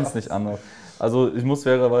 ich kann es nicht anders. Also ich muss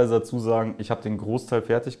fairerweise dazu sagen, ich habe den Großteil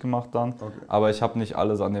fertig gemacht dann, aber ich habe nicht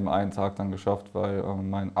alles an dem einen Tag dann geschafft, weil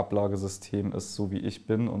mein Ablagesystem ist so wie ich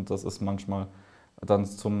bin und das ist manchmal dann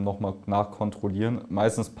zum nochmal nachkontrollieren.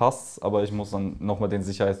 Meistens passt es, aber ich muss dann nochmal den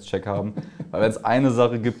Sicherheitscheck haben, weil wenn es eine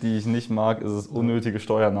Sache gibt, die ich nicht mag, ist es unnötige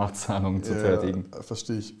Steuernachzahlungen zu tätigen.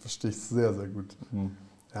 Verstehe ich sehr, sehr gut.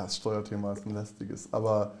 Ja, das Steuerthema ist ein lästiges,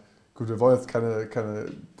 aber gut, wir wollen jetzt keine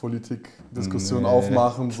Politikdiskussion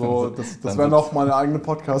aufmachen, so. Das wäre noch mal eine eigene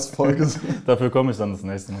Podcast-Folge. Dafür komme ich dann das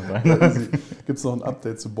nächste Mal rein. Gibt es noch ein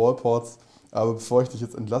Update zu Ballports, aber bevor ich dich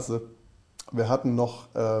jetzt entlasse, wir hatten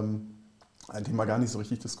noch ein Thema gar nicht so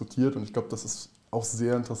richtig diskutiert und ich glaube, das ist auch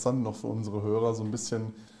sehr interessant noch für unsere Hörer, so ein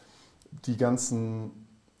bisschen die ganzen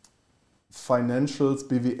Financials,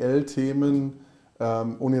 BWL-Themen,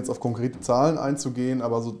 ohne jetzt auf konkrete Zahlen einzugehen,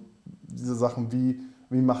 aber so diese Sachen wie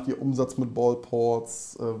macht ihr Umsatz mit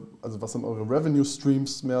Ballports, also was sind eure Revenue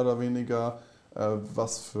Streams mehr oder weniger,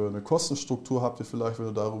 was für eine Kostenstruktur habt ihr vielleicht, wenn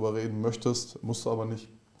du darüber reden möchtest, musst du aber nicht,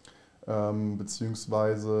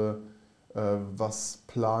 beziehungsweise was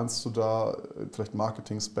planst du da, vielleicht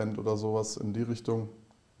Marketing-Spend oder sowas in die Richtung,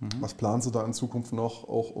 was planst du da in Zukunft noch,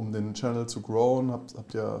 auch um den Channel zu growen,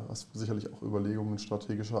 hast sicherlich auch Überlegungen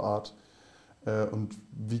strategischer Art. Und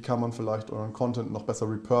wie kann man vielleicht euren Content noch besser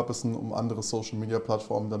repurposen, um andere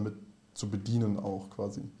Social-Media-Plattformen damit zu bedienen auch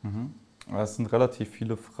quasi? Es sind relativ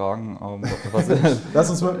viele Fragen. Lass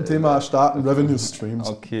uns mit dem Thema starten, Revenue Streams.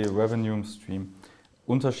 Okay, Revenue Stream.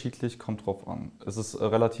 Unterschiedlich, kommt drauf an. Es ist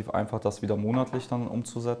relativ einfach, das wieder monatlich dann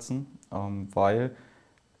umzusetzen, weil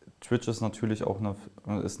Twitch ist natürlich auch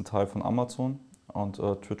ist ein Teil von Amazon. Und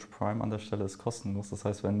Twitch Prime an der Stelle ist kostenlos. Das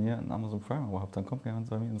heißt, wenn ihr ein Amazon Prime-Abo habt, dann kommt ihr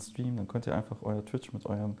bei mir in den Stream, dann könnt ihr einfach euer Twitch mit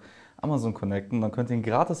eurem Amazon connecten. Dann könnt ihr ein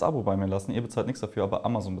gratis Abo bei mir lassen. Ihr bezahlt nichts dafür, aber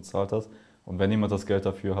Amazon bezahlt das. Und wenn jemand das Geld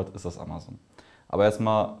dafür hat, ist das Amazon. Aber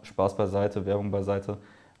erstmal Spaß beiseite, Werbung beiseite.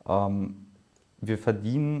 Wir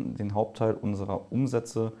verdienen den Hauptteil unserer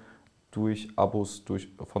Umsätze durch Abos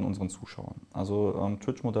von unseren Zuschauern. Also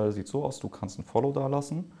Twitch-Modell sieht so aus, du kannst ein Follow da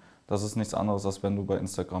lassen. Das ist nichts anderes, als wenn du bei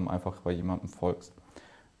Instagram einfach bei jemandem folgst.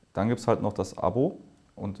 Dann gibt es halt noch das Abo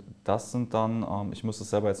und das sind dann, ich muss es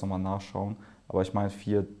selber jetzt nochmal nachschauen, aber ich meine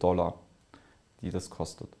 $4, die das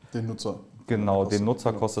kostet. Den Nutzer? Genau, den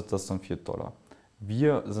Nutzer kostet das dann $4.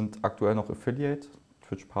 Wir sind aktuell noch Affiliate,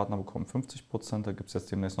 Twitch-Partner bekommen 50%, da gibt es jetzt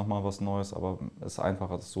demnächst nochmal was Neues, aber es ist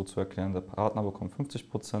einfacher, das so zu erklären. Der Partner bekommt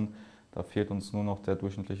 50%, da fehlt uns nur noch der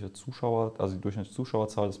durchschnittliche Zuschauer, also die durchschnittliche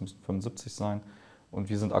Zuschauerzahl, das müssten 75 sein. Und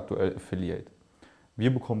wir sind aktuell Affiliate.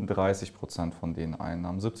 Wir bekommen 30% von den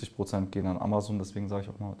Einnahmen. 70% gehen an Amazon, deswegen sage ich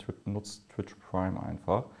auch mal, nutzt Twitch Prime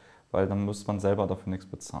einfach, weil dann muss man selber dafür nichts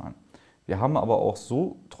bezahlen. Wir haben aber auch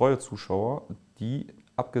so treue Zuschauer, die,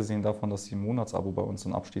 abgesehen davon, dass sie ein Monatsabo bei uns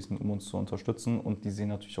dann abschließen, um uns zu unterstützen, und die sehen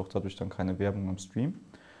natürlich auch dadurch dann keine Werbung im Stream.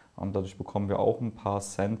 Dadurch bekommen wir auch ein paar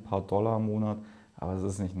Cent, ein paar Dollar im Monat. Aber es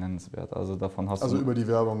ist nicht nennenswert. Also davon hast du über die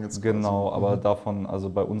Werbung jetzt genau, quasi. Aber davon,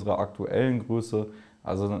 also bei unserer aktuellen Größe,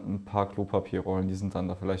 also ein paar Klopapierrollen, die sind dann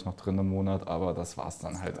da vielleicht noch drin im Monat, aber das war es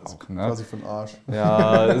dann halt auch. Ne? Quasi für den Arsch.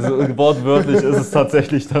 Ja, so, wortwörtlich ist es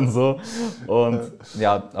tatsächlich dann so. Und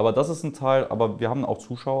ja, aber das ist ein Teil, aber wir haben auch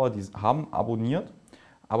Zuschauer, die haben abonniert,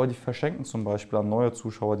 aber die verschenken zum Beispiel an neue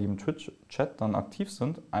Zuschauer, die im Twitch-Chat dann aktiv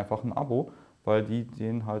sind, einfach ein Abo, weil die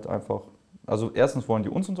denen halt einfach, also erstens wollen die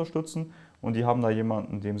uns unterstützen, und die haben da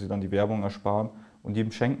jemanden, dem sie dann die Werbung ersparen. Und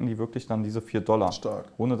die schenken die wirklich dann diese $4. Stark.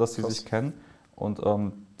 Ohne dass sie sich kennen. Und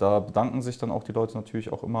da bedanken sich dann auch die Leute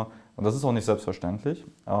natürlich auch immer. Und das ist auch nicht selbstverständlich.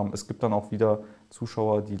 Es gibt dann auch wieder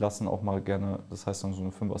Zuschauer, die lassen auch mal gerne, das heißt dann so eine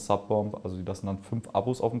 5er Subbomb, also die lassen dann 5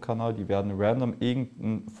 Abos auf dem Kanal, die werden random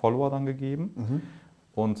irgendeinem Follower dann gegeben.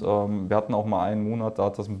 Und wir hatten auch mal einen Monat, da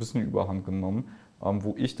hat das ein bisschen Überhand genommen,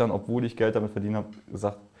 wo ich dann, obwohl ich Geld damit verdient habe,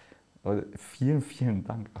 gesagt, Leute, vielen, vielen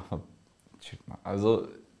Dank. Also,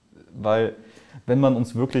 weil wenn man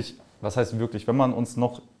uns wirklich, was heißt wirklich, wenn man uns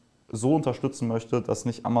noch so unterstützen möchte, dass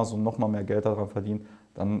nicht Amazon nochmal mehr Geld daran verdient,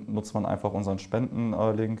 dann nutzt man einfach unseren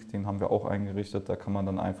Spenden-Link, den haben wir auch eingerichtet. Da kann man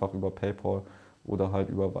dann einfach über PayPal oder halt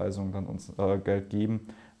Überweisung dann uns Geld geben,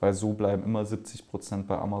 weil so bleiben immer 70%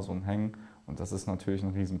 bei Amazon hängen und das ist natürlich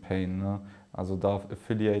ein Riesen-Pain. Ne? Also da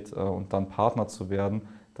Affiliate und dann Partner zu werden,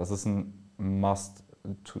 das ist ein Must.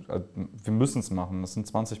 Wir müssen es machen, das sind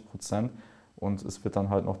 20%. Und es wird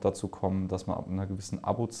dann halt noch dazu kommen, dass man ab einer gewissen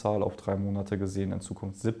Abozahl auf 3 Monate gesehen in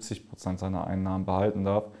Zukunft 70% seiner Einnahmen behalten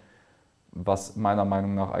darf, was meiner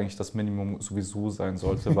Meinung nach eigentlich das Minimum sowieso sein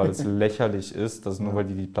sollte, weil es lächerlich ist, dass nur weil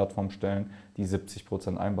die Plattform stellen, die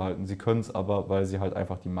 70% einbehalten. Sie können es aber, weil sie halt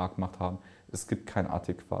einfach die Marktmacht haben. Es gibt kein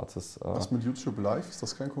adäquates... Was mit YouTube Live? Ist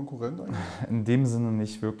das kein Konkurrent eigentlich? In dem Sinne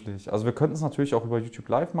nicht wirklich. Also wir könnten es natürlich auch über YouTube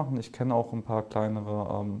Live machen. Ich kenne auch ein paar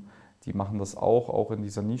kleinere... Die machen das auch in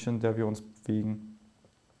dieser Nische, in der wir uns bewegen.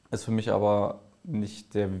 Ist für mich aber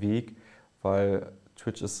nicht der Weg, weil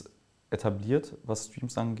Twitch ist etabliert, was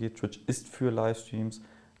Streams angeht. Twitch ist für Livestreams,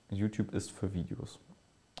 YouTube ist für Videos.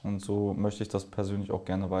 Und so möchte ich das persönlich auch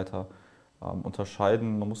gerne weiter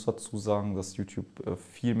unterscheiden. Man muss dazu sagen, dass YouTube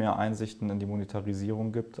viel mehr Einsichten in die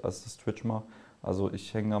Monetarisierung gibt, als das Twitch macht. Also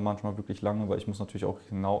ich hänge da manchmal wirklich lange, weil ich muss natürlich auch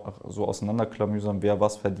genau so auseinanderklamüsern, wer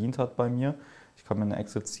was verdient hat bei mir. Ich kann mir eine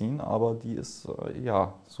Excel ziehen, aber die ist,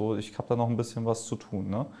 so, ich habe da noch ein bisschen was zu tun.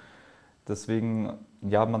 Ne? Deswegen,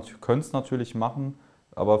 ja, man könnte es natürlich machen,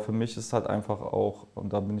 aber für mich ist halt einfach auch,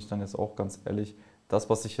 und da bin ich dann jetzt auch ganz ehrlich, das,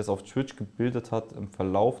 was sich jetzt auf Twitch gebildet hat im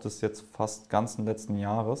Verlauf des jetzt fast ganzen letzten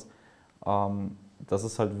Jahres, das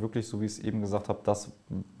ist halt wirklich, so wie ich es eben gesagt habe, das,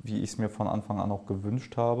 wie ich es mir von Anfang an auch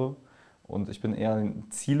gewünscht habe. Und ich bin eher ein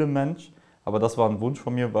Zielemensch, aber das war ein Wunsch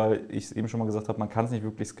von mir, weil ich es eben schon mal gesagt habe, man kann es nicht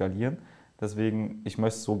wirklich skalieren. Deswegen, ich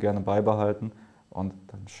möchte es so gerne beibehalten und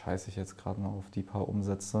dann scheiße ich jetzt gerade noch auf die paar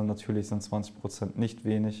Umsätze. Natürlich sind 20% nicht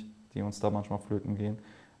wenig, die uns da manchmal flöten gehen,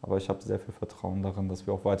 aber ich habe sehr viel Vertrauen darin, dass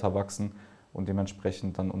wir auch weiter wachsen und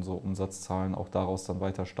dementsprechend dann unsere Umsatzzahlen auch daraus dann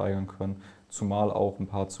weiter steigern können. Zumal auch ein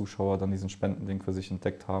paar Zuschauer dann diesen Spendending für sich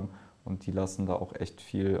entdeckt haben und die lassen da auch echt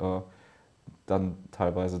viel dann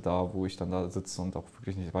teilweise da, wo ich dann da sitze und auch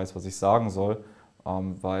wirklich nicht weiß, was ich sagen soll.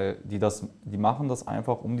 Weil die machen das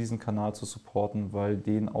einfach, um diesen Kanal zu supporten, weil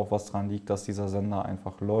denen auch was dran liegt, dass dieser Sender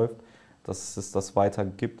einfach läuft, dass es das weiter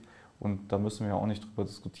gibt und da müssen wir auch nicht drüber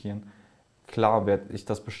diskutieren. Klar werde ich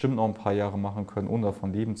das bestimmt noch ein paar Jahre machen können, ohne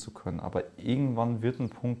davon leben zu können, aber irgendwann wird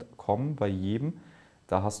ein Punkt kommen bei jedem,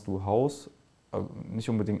 da hast du Haus,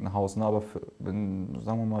 nicht unbedingt ein Haus, ne, aber sagen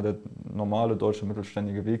wir mal der normale deutsche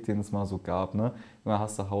mittelständige Weg, den es mal so gab, ne, dann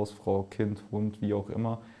hast du Hausfrau, Kind, Hund, wie auch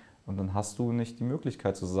immer. Und dann hast du nicht die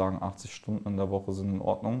Möglichkeit zu sagen, 80 Stunden in der Woche sind in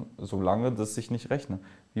Ordnung, solange das sich nicht rechnet.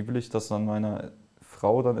 Wie will ich das dann meiner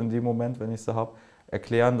Frau dann in dem Moment, wenn ich sie habe,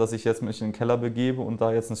 erklären, dass ich jetzt mich in den Keller begebe und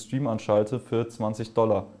da jetzt einen Stream anschalte für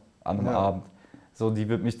 $20 an einem Abend? So, die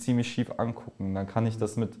wird mich ziemlich schief angucken. Dann kann ich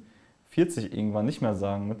das mit 40 irgendwann nicht mehr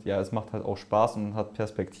sagen, es macht halt auch Spaß und hat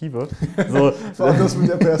Perspektive. So, vor allem das mit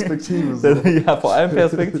der Perspektive. So. Ja, vor allem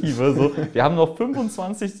Perspektive. So. Wir haben noch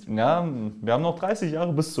 30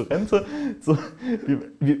 Jahre bis zur Rente. So,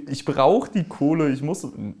 ich brauche die Kohle,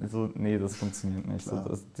 nee, das funktioniert nicht. So,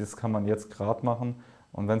 das kann man jetzt gerade machen.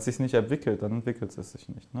 Und wenn es sich nicht entwickelt, dann entwickelt es sich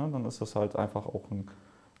nicht. Ne? Dann ist das halt einfach auch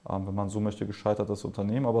wenn man so möchte, gescheitertes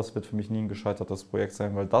Unternehmen. Aber es wird für mich nie ein gescheitertes Projekt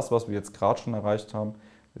sein, weil das, was wir jetzt gerade schon erreicht haben,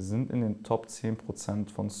 wir sind in den Top 10%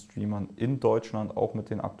 von Streamern in Deutschland, auch mit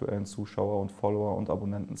den aktuellen Zuschauer- und Follower- und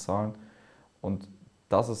Abonnentenzahlen. Und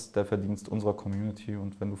das ist der Verdienst unserer Community.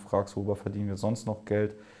 Und wenn du fragst, worüber verdienen wir sonst noch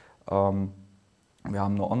Geld, wir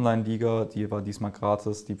haben eine Online-Liga, die war diesmal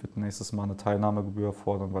gratis, die wird nächstes Mal eine Teilnahmegebühr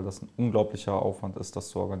erfordern, weil das ein unglaublicher Aufwand ist, das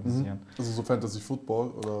zu organisieren. Also so Fantasy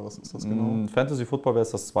Football oder was ist das genau? Fantasy Football wäre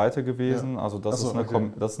jetzt das zweite gewesen, also das ist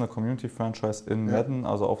eine Community-Franchise in Madden,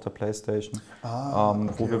 also auf der Playstation,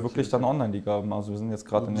 wo wir wirklich dann Online-Liga haben. Also wir sind jetzt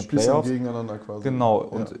gerade in den Playoffs. Gegeneinander quasi. Genau,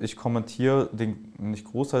 und ich kommentiere nicht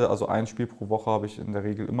Großteil, also ein Spiel pro Woche habe ich in der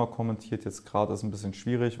Regel immer kommentiert. Jetzt gerade ist es ein bisschen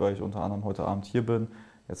schwierig, weil ich unter anderem heute Abend hier bin.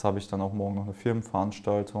 Jetzt habe ich dann auch morgen noch eine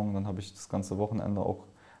Firmenveranstaltung, dann habe ich das ganze Wochenende auch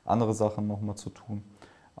andere Sachen nochmal zu tun.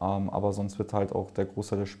 Aber sonst wird halt auch der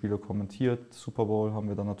Großteil der Spiele kommentiert. Super Bowl haben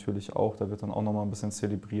wir dann natürlich auch, da wird dann auch nochmal ein bisschen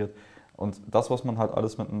zelebriert. Und das, was man halt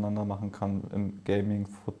alles miteinander machen kann im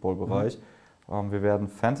Gaming-Football-Bereich. Wir werden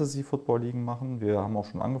Fantasy-Football-Ligen machen, wir haben auch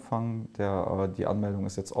schon angefangen, die Anmeldung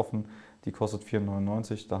ist jetzt offen, die kostet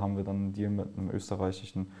 4,99 €, da haben wir dann einen Deal mit einem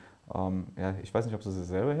österreichischen, ich weiß nicht, ob sie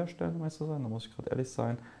selber herstellen, um ehrlich zu sein, da muss ich gerade ehrlich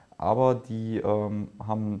sein, aber die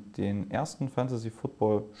haben den ersten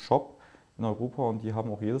Fantasy-Football-Shop in Europa und die haben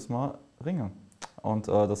auch jedes Mal Ringe. Und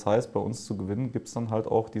das heißt, bei uns zu gewinnen gibt es dann halt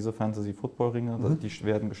auch diese Fantasy-Football-Ringe, die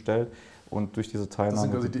werden gestellt. Und durch diese Teilnahme. Das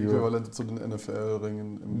sind quasi die Äquivalente zu den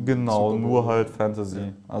NFL-Ringen im Genau, Super Bowl. nur halt Fantasy.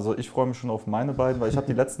 Ja. Also ich freue mich schon auf meine beiden, weil ich habe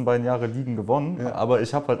die letzten beiden Jahre Ligen gewonnen, aber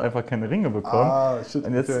ich habe halt einfach keine Ringe bekommen.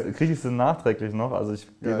 Und jetzt kriege ich sie nachträglich noch. Also ich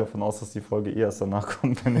gehe davon aus, dass die Folge erst danach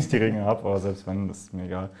kommt, wenn ich die Ringe habe, aber selbst wenn, ist mir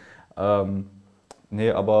egal.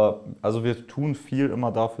 Nee, aber also wir tun viel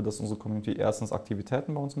immer dafür, dass unsere Community erstens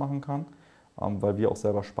Aktivitäten bei uns machen kann, weil wir auch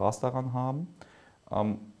selber Spaß daran haben.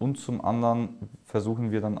 Und zum anderen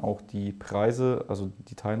versuchen wir dann auch die Preise, also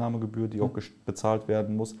die Teilnahmegebühr, die auch bezahlt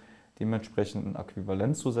werden muss, dementsprechend ein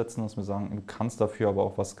Äquivalent zu setzen, dass wir sagen, du kannst dafür aber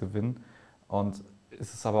auch was gewinnen. Und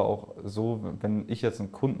es ist aber auch so, wenn ich jetzt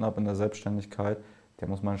einen Kunden habe in der Selbstständigkeit, der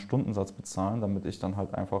muss meinen Stundensatz bezahlen, damit ich dann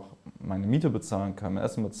halt einfach meine Miete bezahlen kann, mein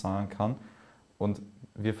Essen bezahlen kann. Und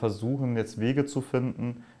wir versuchen jetzt Wege zu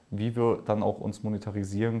finden, wie wir dann auch uns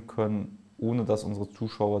monetarisieren können, ohne dass unsere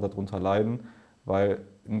Zuschauer darunter leiden. Weil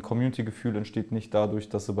ein Community-Gefühl entsteht nicht dadurch,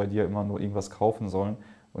 dass sie bei dir immer nur irgendwas kaufen sollen.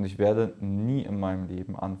 Und ich werde nie in meinem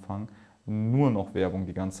Leben anfangen, nur noch Werbung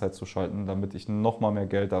die ganze Zeit zu schalten, damit ich noch mal mehr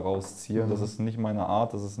Geld daraus ziehe. Das ist nicht meine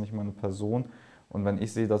Art, das ist nicht meine Person. Und wenn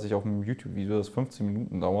ich sehe, dass ich auf einem YouTube-Video, das 15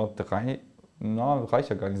 Minuten dauert, reicht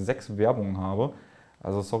ja gar nicht, 6 Werbungen habe,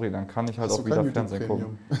 also sorry, dann kann ich halt auch wieder Fernsehen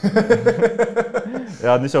gucken.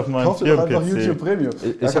 Ja, nicht auf meinem Firmen-PC. YouTube Premium.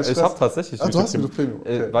 Ich habe tatsächlich YouTube, du hast YouTube Premium.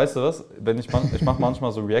 Okay. Weißt du was? Ich mache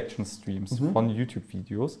manchmal so Reaction-Streams von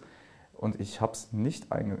YouTube-Videos und ich habe es nicht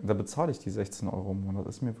da bezahle ich die 16 € im Monat,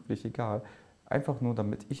 ist mir wirklich egal. Einfach nur,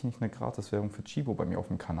 damit ich nicht eine Gratiswerbung für Chibo bei mir auf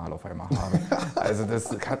dem Kanal auf einmal habe. Also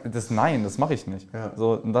nein, das mache ich nicht. Ja.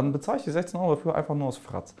 So, und dann bezahle ich die 16 € dafür einfach nur aus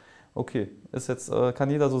Fratz. Okay, ist jetzt, kann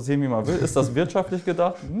jeder so sehen, wie man will. Ist das wirtschaftlich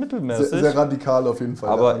gedacht? Mittelmäßig. Sehr radikal auf jeden Fall.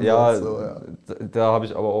 Aber da habe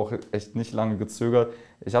ich aber auch echt nicht lange gezögert.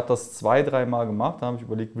 Ich habe das 2-3 Mal gemacht, da habe ich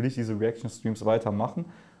überlegt, will ich diese Reaction-Streams weitermachen?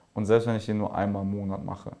 Und selbst wenn ich den nur einmal im Monat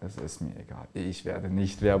mache, es ist mir egal. Ich werde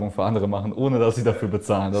nicht Werbung für andere machen, ohne dass sie dafür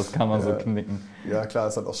bezahlen. Das kann man so knicken. Ja klar,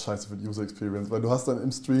 ist halt auch scheiße für die User Experience, weil du hast dann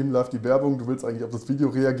im Stream läuft die Werbung, du willst eigentlich auf das Video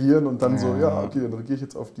reagieren und dann okay, dann reagiere ich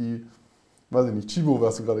jetzt auf die, weiß ich nicht, Chibo,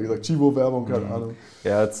 hast du gerade gesagt, Chibo-Werbung, keine Ahnung.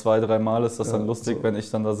 Ja, 2-3 Mal ist das dann lustig, wenn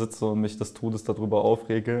ich dann da sitze und mich des Todes darüber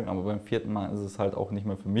aufrege. Aber beim 4. Mal ist es halt auch nicht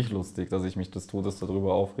mehr für mich lustig, dass ich mich des Todes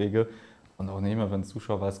darüber aufrege. Und auch nicht mehr, wenn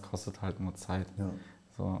Zuschauer weiß, kostet halt nur Zeit. Ja.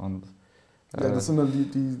 So, und, das sind dann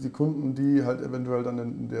die Kunden, die halt eventuell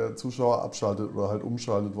dann der Zuschauer abschaltet oder halt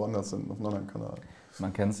umschaltet woanders hin, auf einen anderen Kanal.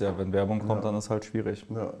 Man kennt es ja, wenn Werbung kommt, dann ist halt schwierig.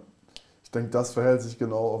 Ja. Ich denke, das verhält sich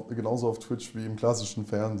genauso auf Twitch wie im klassischen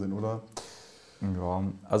Fernsehen, oder? Ja,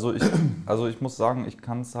 also ich muss sagen, ich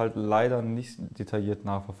kann es halt leider nicht detailliert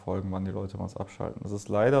nachverfolgen, wann die Leute was abschalten. Es ist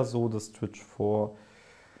leider so, dass Twitch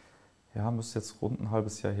müsste jetzt rund ein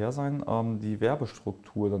halbes Jahr her sein, die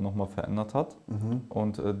Werbestruktur dann nochmal verändert hat.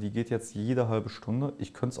 Und die geht jetzt jede halbe Stunde.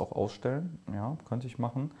 Ich könnte es auch ausstellen, ja, könnte ich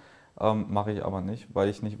machen. Mache ich aber nicht, weil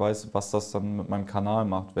ich nicht weiß, was das dann mit meinem Kanal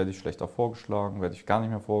macht. Werde ich schlechter vorgeschlagen, werde ich gar nicht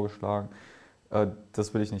mehr vorgeschlagen?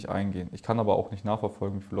 Das will ich nicht eingehen. Ich kann aber auch nicht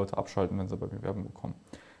nachverfolgen, wie viele Leute abschalten, wenn sie bei mir Werbung bekommen.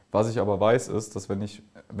 Was ich aber weiß, ist, dass wenn ich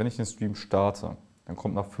den Stream starte, dann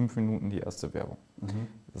kommt nach 5 Minuten die erste Werbung.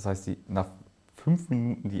 Das heißt, nach 5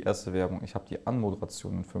 Minuten die erste Werbung. Ich habe die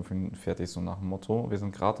Anmoderation in 5 Minuten fertig, so nach dem Motto. Wir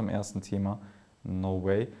sind gerade im ersten Thema, no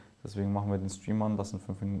way. Deswegen machen wir den Stream an, lassen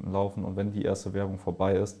 5 Minuten laufen und wenn die erste Werbung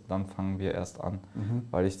vorbei ist, dann fangen wir erst an.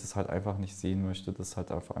 Weil ich das halt einfach nicht sehen möchte, dass halt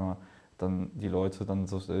einfach einmal dann die Leute dann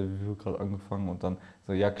so, wie wir gerade angefangen und dann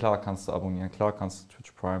so, ja klar kannst du abonnieren, klar kannst du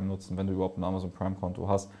Twitch Prime nutzen, wenn du überhaupt ein Amazon Prime Konto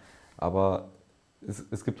hast. Aber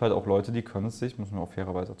es gibt halt auch Leute, die können es sich, muss man auch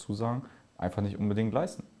fairerweise dazu sagen, einfach nicht unbedingt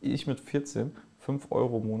leisten. Ich mit 14 5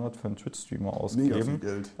 € im Monat für einen Twitch-Streamer ausgeben. Mega viel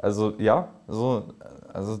Geld. Also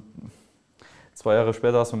 2 Jahre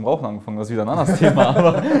später hast du mit dem Rauchen angefangen, das ist wieder ein anderes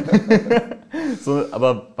Thema.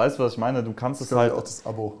 Aber weißt du, was ich meine? Du kannst es halt. Auch das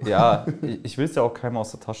Abo. Ja, ich will es ja auch keinem aus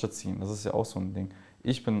der Tasche ziehen. Das ist ja auch so ein Ding.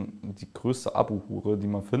 Ich bin die größte Abo-Hure, die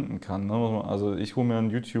man finden kann. Ne? Also ich hole mir ein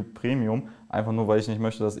YouTube Premium, einfach nur, weil ich nicht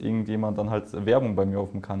möchte, dass irgendjemand dann halt Werbung bei mir auf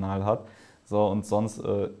dem Kanal hat. So, und sonst,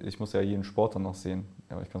 ich muss ja jeden Sport dann noch sehen.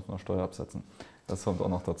 Ja, aber ich kann es von der Steuer absetzen. Das kommt auch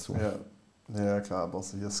noch dazu. Ja klar,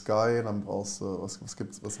 brauchst du hier Sky, dann brauchst du, was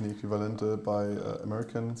sind die Äquivalente bei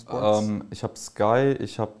American Sports? Ich habe Sky,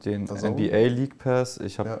 ich habe den NBA League Pass,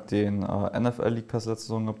 ich habe den NFL League Pass letzte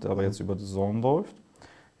Saison gehabt, der aber jetzt über The Zone läuft.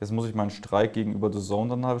 Jetzt muss ich meinen Streik gegenüber The Zone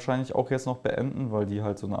dann wahrscheinlich auch jetzt noch beenden, weil die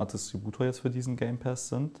halt so eine Art Distributor jetzt für diesen Game Pass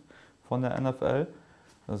sind von der NFL.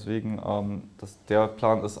 Deswegen, der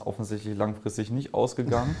Plan ist offensichtlich langfristig nicht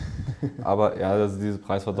ausgegangen. Aber ja, also diese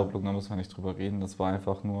Preisverdopplung, da müssen wir nicht drüber reden. Das war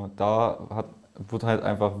einfach nur, wurde halt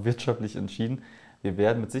einfach wirtschaftlich entschieden, Wir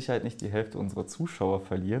werden mit Sicherheit nicht die Hälfte unserer Zuschauer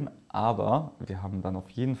verlieren, aber wir haben dann auf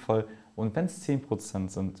jeden Fall, und wenn es 10%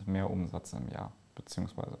 sind, mehr Umsatz im Jahr,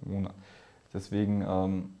 beziehungsweise im Monat.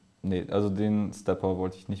 Deswegen, nee, also den Stepper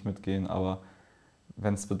wollte ich nicht mitgehen, aber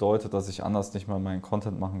wenn es bedeutet, dass ich anders nicht mal meinen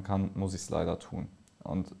Content machen kann, muss ich es leider tun.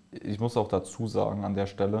 Und ich muss auch dazu sagen, an der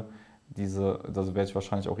Stelle, das werde ich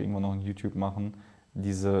wahrscheinlich auch irgendwann noch in YouTube machen,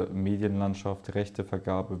 diese Medienlandschaft,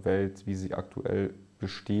 Rechtevergabe, Welt, wie sie aktuell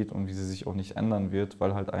besteht und wie sie sich auch nicht ändern wird,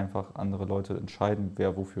 weil halt einfach andere Leute entscheiden,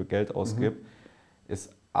 wer wofür Geld ausgibt,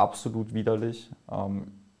 ist absolut widerlich,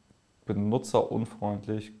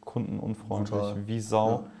 benutzerunfreundlich, kundenunfreundlich, Total. wie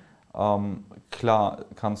Sau. Klar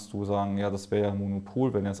kannst du sagen, ja, das wäre ja ein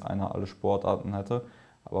Monopol, wenn jetzt einer alle Sportarten hätte,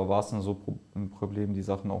 aber war es denn so ein Problem, die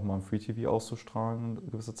Sachen auch mal im Free TV auszustrahlen, eine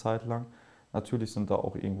gewisse Zeit lang? Natürlich sind da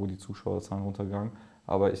auch irgendwo die Zuschauerzahlen runtergegangen,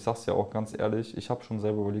 aber ich sag's ja auch ganz ehrlich, ich habe schon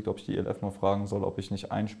selber überlegt, ob ich die ELF mal fragen soll, ob ich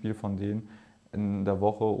nicht ein Spiel von denen in der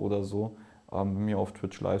Woche oder so mir auf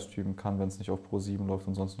Twitch livestreamen kann, wenn es nicht auf Pro7 läuft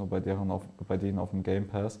und sonst nur bei denen auf dem Game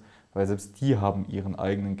Pass, weil selbst die haben ihren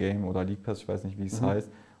eigenen Game oder League Pass, ich weiß nicht, wie es heißt,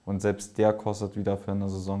 und selbst der kostet wieder für eine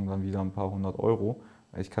Saison dann wieder ein paar hundert Euro.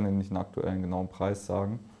 Ich kann Ihnen nicht einen aktuellen genauen Preis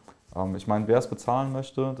sagen. Ich meine, wer es bezahlen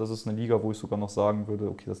möchte, das ist eine Liga, wo ich sogar noch sagen würde,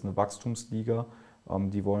 okay, das ist eine Wachstumsliga.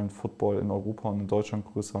 Die wollen Football in Europa und in Deutschland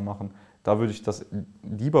größer machen. Da würde ich das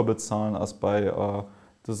lieber bezahlen als bei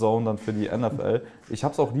The Zone dann für die NFL. Ich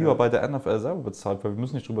habe es auch lieber bei der NFL selber bezahlt, weil wir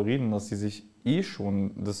müssen nicht drüber reden, dass sie sich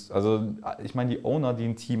schon, also ich meine, die Owner, die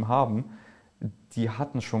ein Team haben, die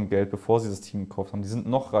hatten schon Geld, bevor sie das Team gekauft haben. Die sind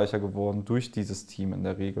noch reicher geworden durch dieses Team in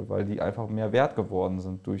der Regel, weil die einfach mehr wert geworden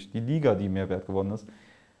sind, durch die Liga, die mehr wert geworden ist.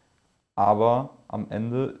 Aber am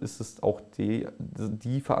Ende ist es auch die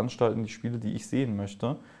veranstalten die Spiele, die ich sehen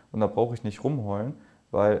möchte. Und da brauche ich nicht rumheulen,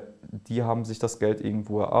 weil die haben sich das Geld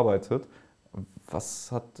irgendwo erarbeitet.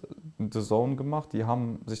 Was hat The Zone gemacht? Die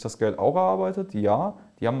haben sich das Geld auch erarbeitet, ja.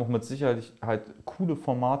 Die haben auch mit Sicherheit halt coole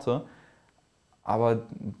Formate. Aber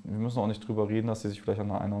wir müssen auch nicht drüber reden, dass sie sich vielleicht an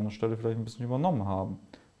einer anderen Stelle vielleicht ein bisschen übernommen haben.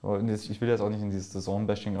 Ich will jetzt auch nicht in dieses The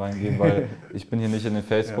Zone-Bashing reingehen, weil ich bin hier nicht in den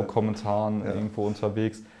Facebook-Kommentaren irgendwo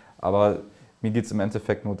unterwegs. Aber mir geht es im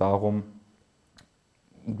Endeffekt nur darum,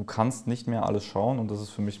 du kannst nicht mehr alles schauen und das ist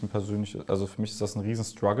für mich für mich ist das ein riesen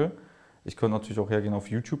Struggle. Ich könnte natürlich auch hergehen auf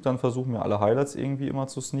YouTube dann versuchen, mir alle Highlights irgendwie immer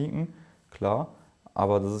zu sneaken, klar.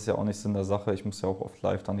 Aber das ist ja auch nicht Sinn der Sache. Ich muss ja auch oft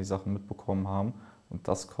live dann die Sachen mitbekommen haben. Und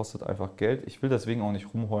das kostet einfach Geld. Ich will deswegen auch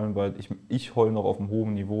nicht rumheulen, weil ich heule noch auf einem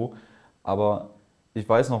hohen Niveau. Aber ich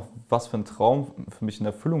weiß noch, was für ein Traum für mich in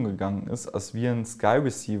Erfüllung gegangen ist, als wir einen Sky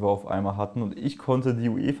Receiver auf einmal hatten und ich konnte die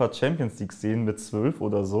UEFA Champions League sehen mit 12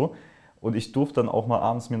 oder so. Und ich durfte dann auch mal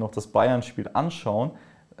abends mir noch das Bayern-Spiel anschauen.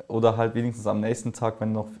 Oder halt wenigstens am nächsten Tag,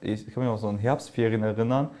 ich kann mich noch so an Herbstferien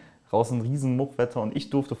erinnern, draußen ein riesen Muckwetter und ich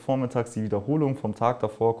durfte vormittags die Wiederholung vom Tag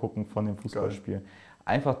davor gucken von dem Fußballspiel.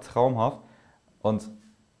 Einfach traumhaft. Und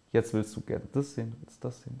jetzt willst du gerne das sehen, du willst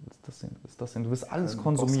das sehen, du willst das sehen, du willst das sehen. Du willst alles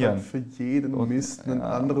konsumieren. Du brauchst halt für jeden Mist einen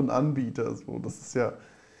anderen Anbieter. So. Das ist ja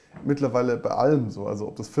mittlerweile bei allem so. Also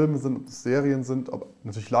ob das Filme sind, ob das Serien sind,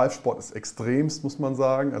 natürlich Live-Sport ist extremst, muss man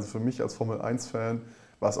sagen. Also für mich als Formel-1-Fan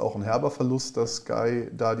war es auch ein herber Verlust, dass Sky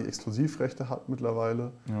da die Exklusivrechte hat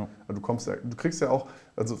mittlerweile. Ja. Du kriegst ja auch,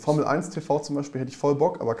 also Formel 1 TV zum Beispiel hätte ich voll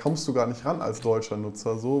Bock, aber kommst du gar nicht ran als deutscher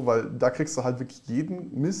Nutzer, so, weil da kriegst du halt wirklich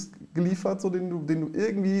jeden Mist geliefert, so, den du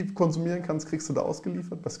irgendwie konsumieren kannst, kriegst du da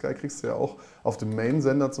ausgeliefert. Bei Sky kriegst du ja auch auf dem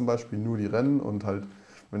Main-Sender zum Beispiel nur die Rennen und halt,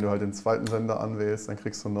 wenn du halt den zweiten Sender anwählst, dann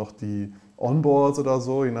kriegst du noch die Onboards oder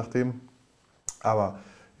so, je nachdem. Aber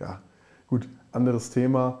ja, gut, anderes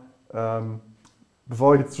Thema.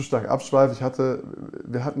 Bevor ich jetzt zu stark abschweife,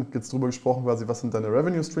 wir hatten jetzt drüber gesprochen, quasi, was sind deine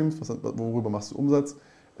Revenue Streams, worüber machst du Umsatz.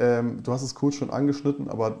 Du hast es kurz schon angeschnitten,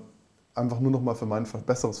 aber einfach nur noch mal für mein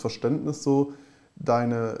besseres Verständnis so,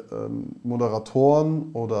 deine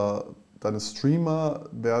Moderatoren oder deine Streamer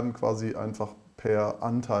werden quasi einfach per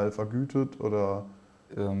Anteil vergütet oder?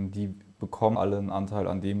 Die bekommen alle einen Anteil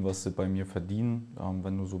an dem, was sie bei mir verdienen.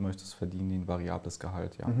 Wenn du so möchtest, verdienen die ein variables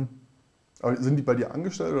Gehalt, ja. Mhm. Aber sind die bei dir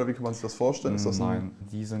angestellt oder wie kann man sich das vorstellen? Nein,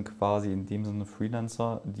 die sind quasi in dem Sinne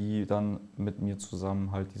Freelancer, die dann mit mir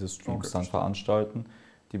zusammen halt diese Streams dann veranstalten.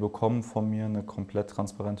 Die bekommen von mir eine komplett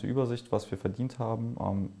transparente Übersicht, was wir verdient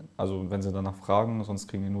haben. Also wenn sie danach fragen, sonst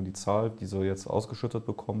kriegen die nur die Zahl, die sie jetzt ausgeschüttet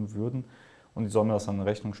bekommen würden. Und die sollen mir das dann in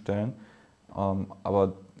Rechnung stellen.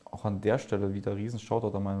 Aber auch an der Stelle wieder riesen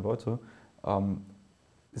Shoutout an meine Leute.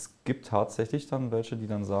 Es gibt tatsächlich dann welche, die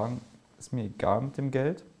dann sagen, ist mir egal mit dem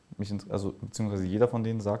Geld. Beziehungsweise jeder von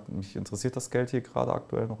denen sagt, mich interessiert das Geld hier gerade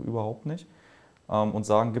aktuell noch überhaupt nicht. Und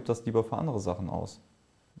sagen, gib das lieber für andere Sachen aus.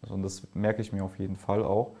 Also, und das merke ich mir auf jeden Fall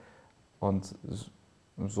auch. Und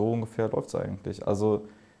so ungefähr läuft es eigentlich. Also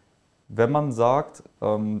wenn man sagt,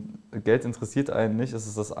 Geld interessiert einen nicht, ist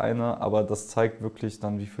es das eine, aber das zeigt wirklich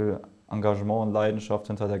dann, wie viel Engagement und Leidenschaft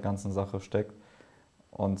hinter der ganzen Sache steckt.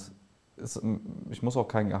 Und ich muss auch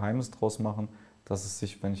kein Geheimnis draus machen, dass es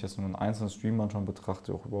sich, wenn ich jetzt nur einen einzelnen Stream schon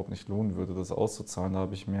betrachte, auch überhaupt nicht lohnen würde, das auszuzahlen. Da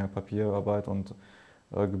habe ich mehr Papierarbeit und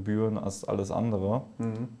Gebühren als alles andere.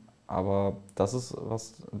 Aber das ist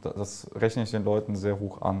was, das rechne ich den Leuten sehr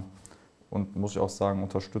hoch an. Und muss ich auch sagen,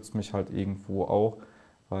 unterstützt mich halt irgendwo auch,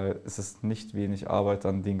 weil es ist nicht wenig Arbeit,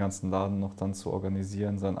 dann den ganzen Laden noch dann zu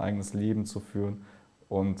organisieren, sein eigenes Leben zu führen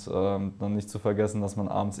und dann nicht zu vergessen, dass man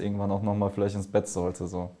abends irgendwann auch nochmal vielleicht ins Bett sollte.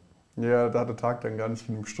 So. Ja, da hat der Tag dann gar nicht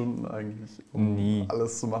genug Stunden eigentlich, um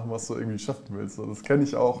alles zu machen, was du irgendwie schaffen willst. Das kenne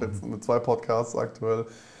ich auch jetzt mit 2 Podcasts aktuell.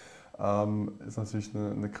 Ist natürlich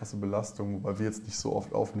eine krasse Belastung, weil wir jetzt nicht so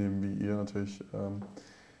oft aufnehmen wie ihr natürlich.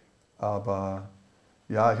 Aber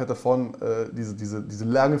ja, ich hatte vorhin diese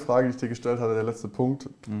lange Frage, die ich dir gestellt hatte, der letzte Punkt.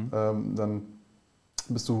 Dann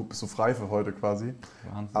bist du frei für heute quasi.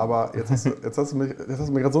 Wahnsinn. Aber jetzt hast du mir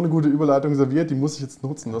gerade so eine gute Überleitung serviert, die muss ich jetzt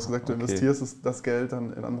nutzen. Du hast gesagt, du investierst das Geld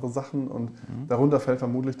dann in andere Sachen und darunter fällt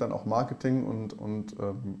vermutlich dann auch Marketing und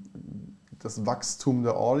das Wachstum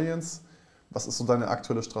der Audience. Was ist so deine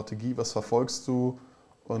aktuelle Strategie? Was verfolgst du?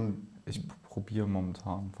 Und ich probiere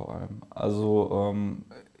momentan vor allem. Also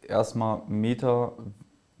erstmal Meta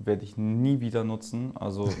werde ich nie wieder nutzen.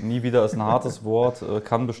 Also nie wieder ist ein hartes Wort,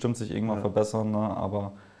 kann bestimmt sich irgendwann verbessern, ne?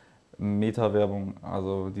 Aber Meta-Werbung,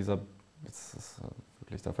 also das ist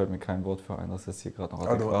wirklich, da fällt mir kein Wort für ein, dass jetzt hier gerade noch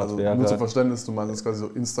adäquat wäre. Nur zum Verständnis, du meinst quasi so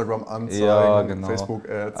Instagram-Anzeigen,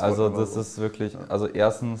 Facebook-Ads. Also das ist wirklich, also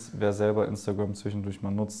erstens, wer selber Instagram zwischendurch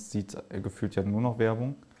mal nutzt, sieht gefühlt ja nur noch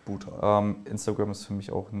Werbung. Brutal. Instagram ist für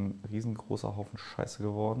mich auch ein riesengroßer Haufen Scheiße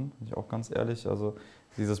geworden, bin ich auch ganz ehrlich. Also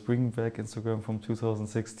dieses Bring Back Instagram vom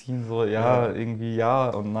 2016, so irgendwie ja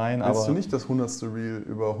und nein. Willst aber du nicht das 100. Reel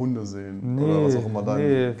über Hunde sehen? Nee, oder was auch immer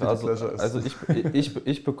dein Pleasure ist? Also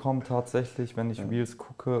ich bekomme tatsächlich, wenn ich Reels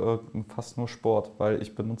gucke, fast nur Sport, weil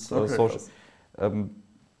ich benutze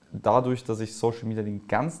dadurch, dass ich Social Media den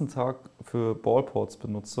ganzen Tag für Ballports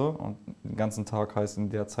benutze und den ganzen Tag heißt in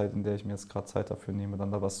der Zeit, in der ich mir jetzt gerade Zeit dafür nehme,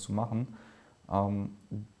 dann da was zu machen,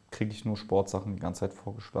 kriege ich nur Sportsachen die ganze Zeit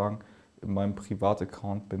vorgeschlagen. In meinem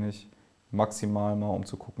Privataccount bin ich maximal mal, um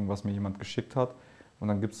zu gucken, was mir jemand geschickt hat. Und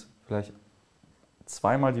dann gibt es vielleicht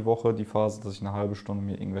 2-mal die Woche die Phase, dass ich eine halbe Stunde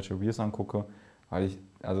mir irgendwelche Reels angucke, weil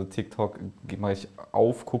also TikTok mache ich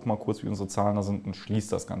auf, gucke mal kurz, wie unsere Zahlen da sind und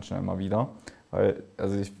schließe das ganz schnell mal wieder. Weil,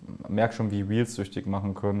 also ich merke schon, wie Reels süchtig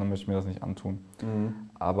machen können, dann möchte ich mir das nicht antun.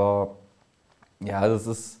 Aber ja, das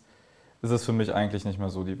ist für mich eigentlich nicht mehr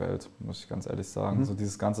so die Welt, muss ich ganz ehrlich sagen. So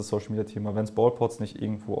dieses ganze Social-Media-Thema, wenn es Ballpods nicht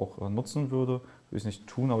irgendwo auch nutzen würde, würde ich es nicht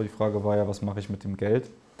tun, aber die Frage war ja, was mache ich mit dem Geld?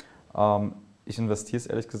 Ich investiere es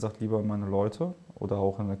ehrlich gesagt lieber in meine Leute oder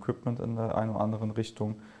auch in Equipment in der einen oder anderen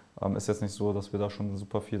Richtung. Ist jetzt nicht so, dass wir da schon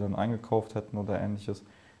super viel dann eingekauft hätten oder ähnliches.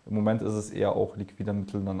 Im Moment ist es eher auch liquide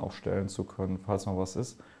Mittel dann auch stellen zu können, falls mal was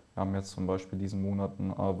ist. Wir haben jetzt zum Beispiel diesen Monat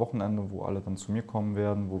ein Wochenende, wo alle dann zu mir kommen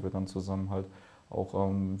werden, wo wir dann zusammen halt auch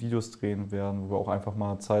Videos drehen werden, wo wir auch einfach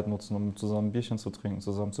mal Zeit nutzen, um zusammen ein Bierchen zu trinken,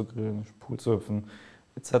 zusammen zu grillen, Pool zu hüpfen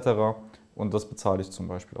etc. Und das bezahle ich zum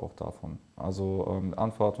Beispiel auch davon. Also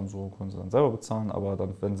Anfahrt und so können sie dann selber bezahlen, aber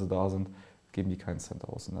dann, wenn sie da sind, geben die keinen Cent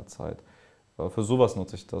aus in der Zeit. Für sowas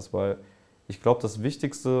nutze ich das, weil ich glaube, das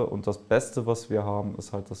Wichtigste und das Beste, was wir haben,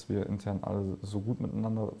 ist halt, dass wir intern alle so gut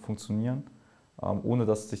miteinander funktionieren, ohne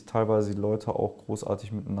dass sich teilweise die Leute auch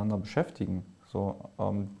großartig miteinander beschäftigen. So,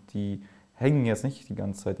 die hängen jetzt nicht die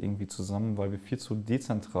ganze Zeit irgendwie zusammen, weil wir viel zu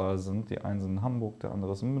dezentral sind. Die einen sind in Hamburg, der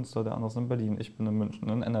andere ist in Münster, der andere ist in Berlin, ich bin in München,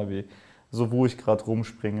 in NRW, so wo ich gerade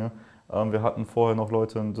rumspringe. Wir hatten vorher noch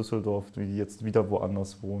Leute in Düsseldorf, die jetzt wieder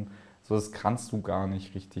woanders wohnen. So, das kannst du gar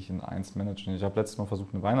nicht richtig in eins managen. Ich habe letztes Mal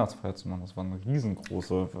versucht, eine Weihnachtsfeier zu machen. Das war eine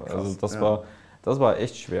riesengroße. Also das war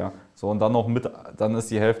echt schwer. So, und dann noch dann ist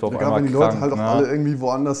die Hälfte auf einmal krank. Wenn die Leute halt auch alle irgendwie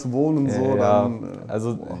woanders wohnen und so. Ja, dann,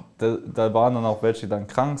 also da waren dann auch welche dann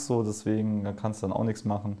krank, so, deswegen da kannst du dann auch nichts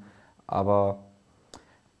machen. Aber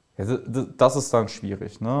ja, das ist dann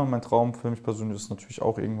schwierig. Ne? Mein Traum für mich persönlich ist natürlich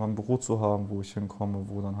auch irgendwann ein Büro zu haben, wo ich hinkomme,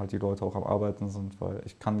 wo dann halt die Leute auch am Arbeiten sind, weil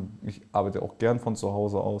ich arbeite auch gern von zu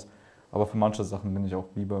Hause aus. Aber für manche Sachen bin ich auch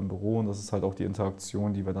lieber im Büro und das ist halt auch die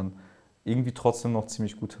Interaktion, die wir dann irgendwie trotzdem noch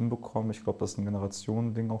ziemlich gut hinbekommen. Ich glaube, dass ein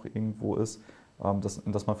Generationending auch irgendwo ist,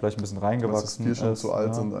 dass man vielleicht ein bisschen reingewachsen ist. Dass wir schon zu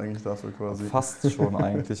alt sind eigentlich dafür quasi. Fast schon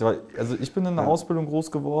eigentlich. Also ich bin in einer Ausbildung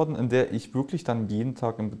groß geworden, in der ich wirklich dann jeden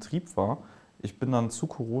Tag im Betrieb war. Ich bin dann zu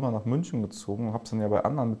Corona nach München gezogen und habe es dann ja bei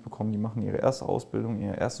anderen mitbekommen, die machen ihre erste Ausbildung,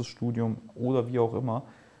 ihr erstes Studium oder wie auch immer.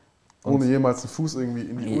 Ohne jemals einen Fuß irgendwie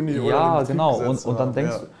in die Uni oder ja, in den Betrieb genau. gesetzt Und dann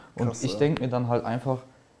denkst ja, du, und ich denke mir dann halt einfach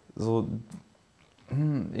so,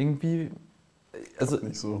 irgendwie, also,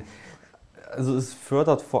 nicht so. also es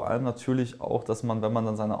fördert vor allem natürlich auch, dass man, wenn man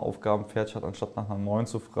dann seine Aufgaben fertig hat, anstatt nach einer neuen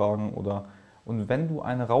zu fragen und wenn du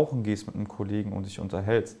eine rauchen gehst mit einem Kollegen und dich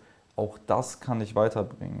unterhältst, auch das kann dich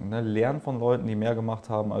weiterbringen. Ne? Lern von Leuten, die mehr gemacht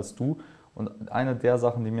haben als du. Und eine der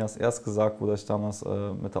Sachen, die mir als erst gesagt wurde, als ich damals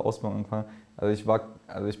mit der Ausbildung angefangen habe,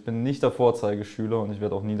 also ich bin nicht der Vorzeigeschüler und ich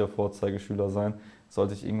werde auch nie der Vorzeigeschüler sein.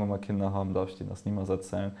 Sollte ich irgendwann mal Kinder haben, darf ich denen das niemals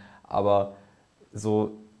erzählen. Aber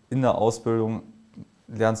so in der Ausbildung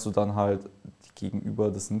lernst du dann halt die Gegenüber,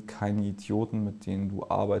 das sind keine Idioten, mit denen du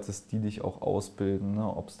arbeitest, die dich auch ausbilden,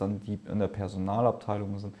 ne? Ob es dann die in der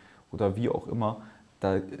Personalabteilung sind oder wie auch immer.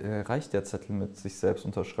 Da reicht der Zettel mit sich selbst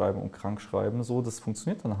unterschreiben und krankschreiben, so, das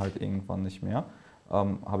funktioniert dann halt irgendwann nicht mehr.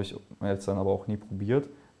 Habe ich jetzt dann aber auch nie probiert,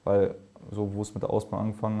 weil so, wo es mit der Ausbildung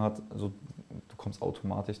angefangen hat, so, du kommst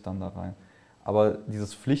automatisch dann da rein. Aber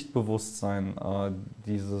dieses Pflichtbewusstsein,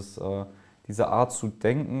 diese Art zu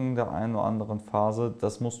denken der einen oder anderen Phase,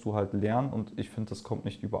 das musst du halt lernen und ich finde, das kommt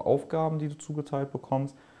nicht über Aufgaben, die du zugeteilt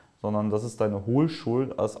bekommst, sondern das ist deine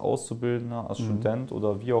Hohlschuld als Auszubildender, als Student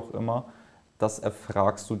oder wie auch immer. Das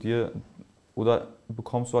erfragst du dir oder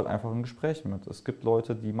bekommst du halt einfach ein Gespräch mit. Es gibt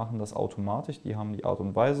Leute, die machen das automatisch, die haben die Art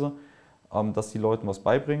und Weise, dass die Leuten was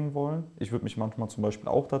beibringen wollen. Ich würde mich manchmal zum Beispiel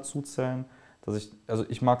auch dazu zählen, also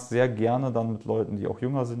ich mag es sehr gerne dann mit Leuten, die auch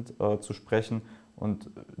jünger sind, zu sprechen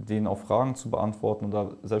und denen auch Fragen zu beantworten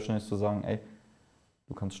oder selbstständig zu sagen, ey,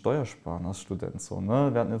 du kannst Steuer sparen als Student. So,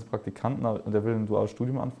 ne? Wir hatten jetzt einen Praktikanten, der will ein duales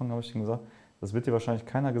Studium anfangen, habe ich ihm gesagt. Das wird dir wahrscheinlich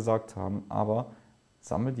keiner gesagt haben, aber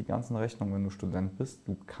sammel die ganzen Rechnungen, wenn du Student bist.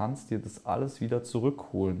 Du kannst dir das alles wieder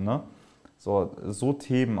zurückholen. Ne? So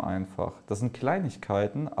Themen einfach. Das sind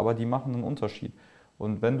Kleinigkeiten, aber die machen einen Unterschied.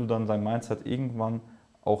 Und wenn du dann dein Mindset irgendwann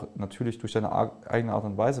auch natürlich durch deine eigene Art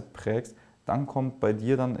und Weise prägst, dann kommt bei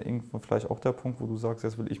dir dann irgendwann vielleicht auch der Punkt, wo du sagst,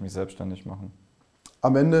 jetzt will ich mich selbstständig machen.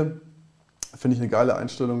 Am Ende finde ich eine geile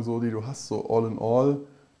Einstellung, so, die du hast, so all in all,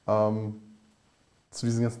 zu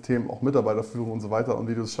diesen ganzen Themen, auch Mitarbeiterführung und so weiter und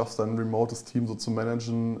wie du es schaffst, dein remotes Team so zu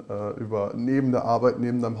managen, über neben der Arbeit,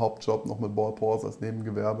 neben deinem Hauptjob, noch mit Ballports als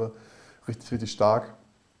Nebengewerbe. Richtig, richtig stark.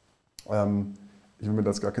 Ich will mir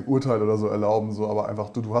das gar kein Urteil oder so erlauben, so, aber einfach,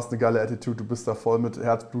 du hast eine geile Attitude, du bist da voll mit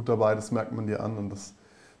Herzblut dabei, das merkt man dir an und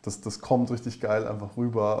das kommt richtig geil einfach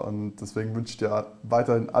rüber und deswegen wünsche ich dir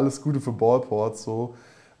weiterhin alles Gute für Ballports. So.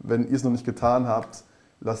 Wenn ihr es noch nicht getan habt,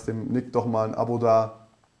 lasst dem Nick doch mal ein Abo da.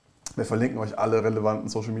 Wir verlinken euch alle relevanten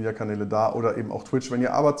Social Media Kanäle da oder eben auch Twitch. Wenn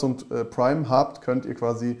ihr Amazon Prime habt, könnt ihr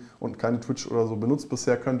quasi und keine Twitch oder so benutzt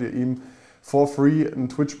bisher, könnt ihr ihm for free ein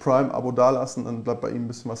Twitch Prime Abo dalassen. Dann bleibt bei ihm ein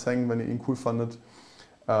bisschen was hängen, wenn ihr ihn cool fandet.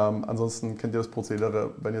 Ansonsten kennt ihr das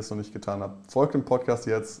Prozedere, wenn ihr es noch nicht getan habt. Folgt dem Podcast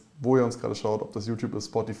jetzt, wo ihr uns gerade schaut, ob das YouTube ist,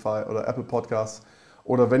 Spotify oder Apple Podcasts.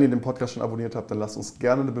 Oder wenn ihr den Podcast schon abonniert habt, dann lasst uns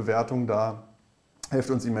gerne eine Bewertung da.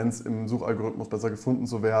 Hilft uns immens, im Suchalgorithmus besser gefunden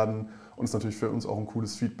zu werden und ist natürlich für uns auch ein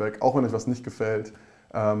cooles Feedback. Auch wenn euch was nicht gefällt,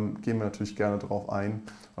 gehen wir natürlich gerne drauf ein.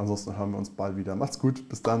 Ansonsten hören wir uns bald wieder. Macht's gut,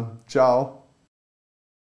 bis dann. Ciao.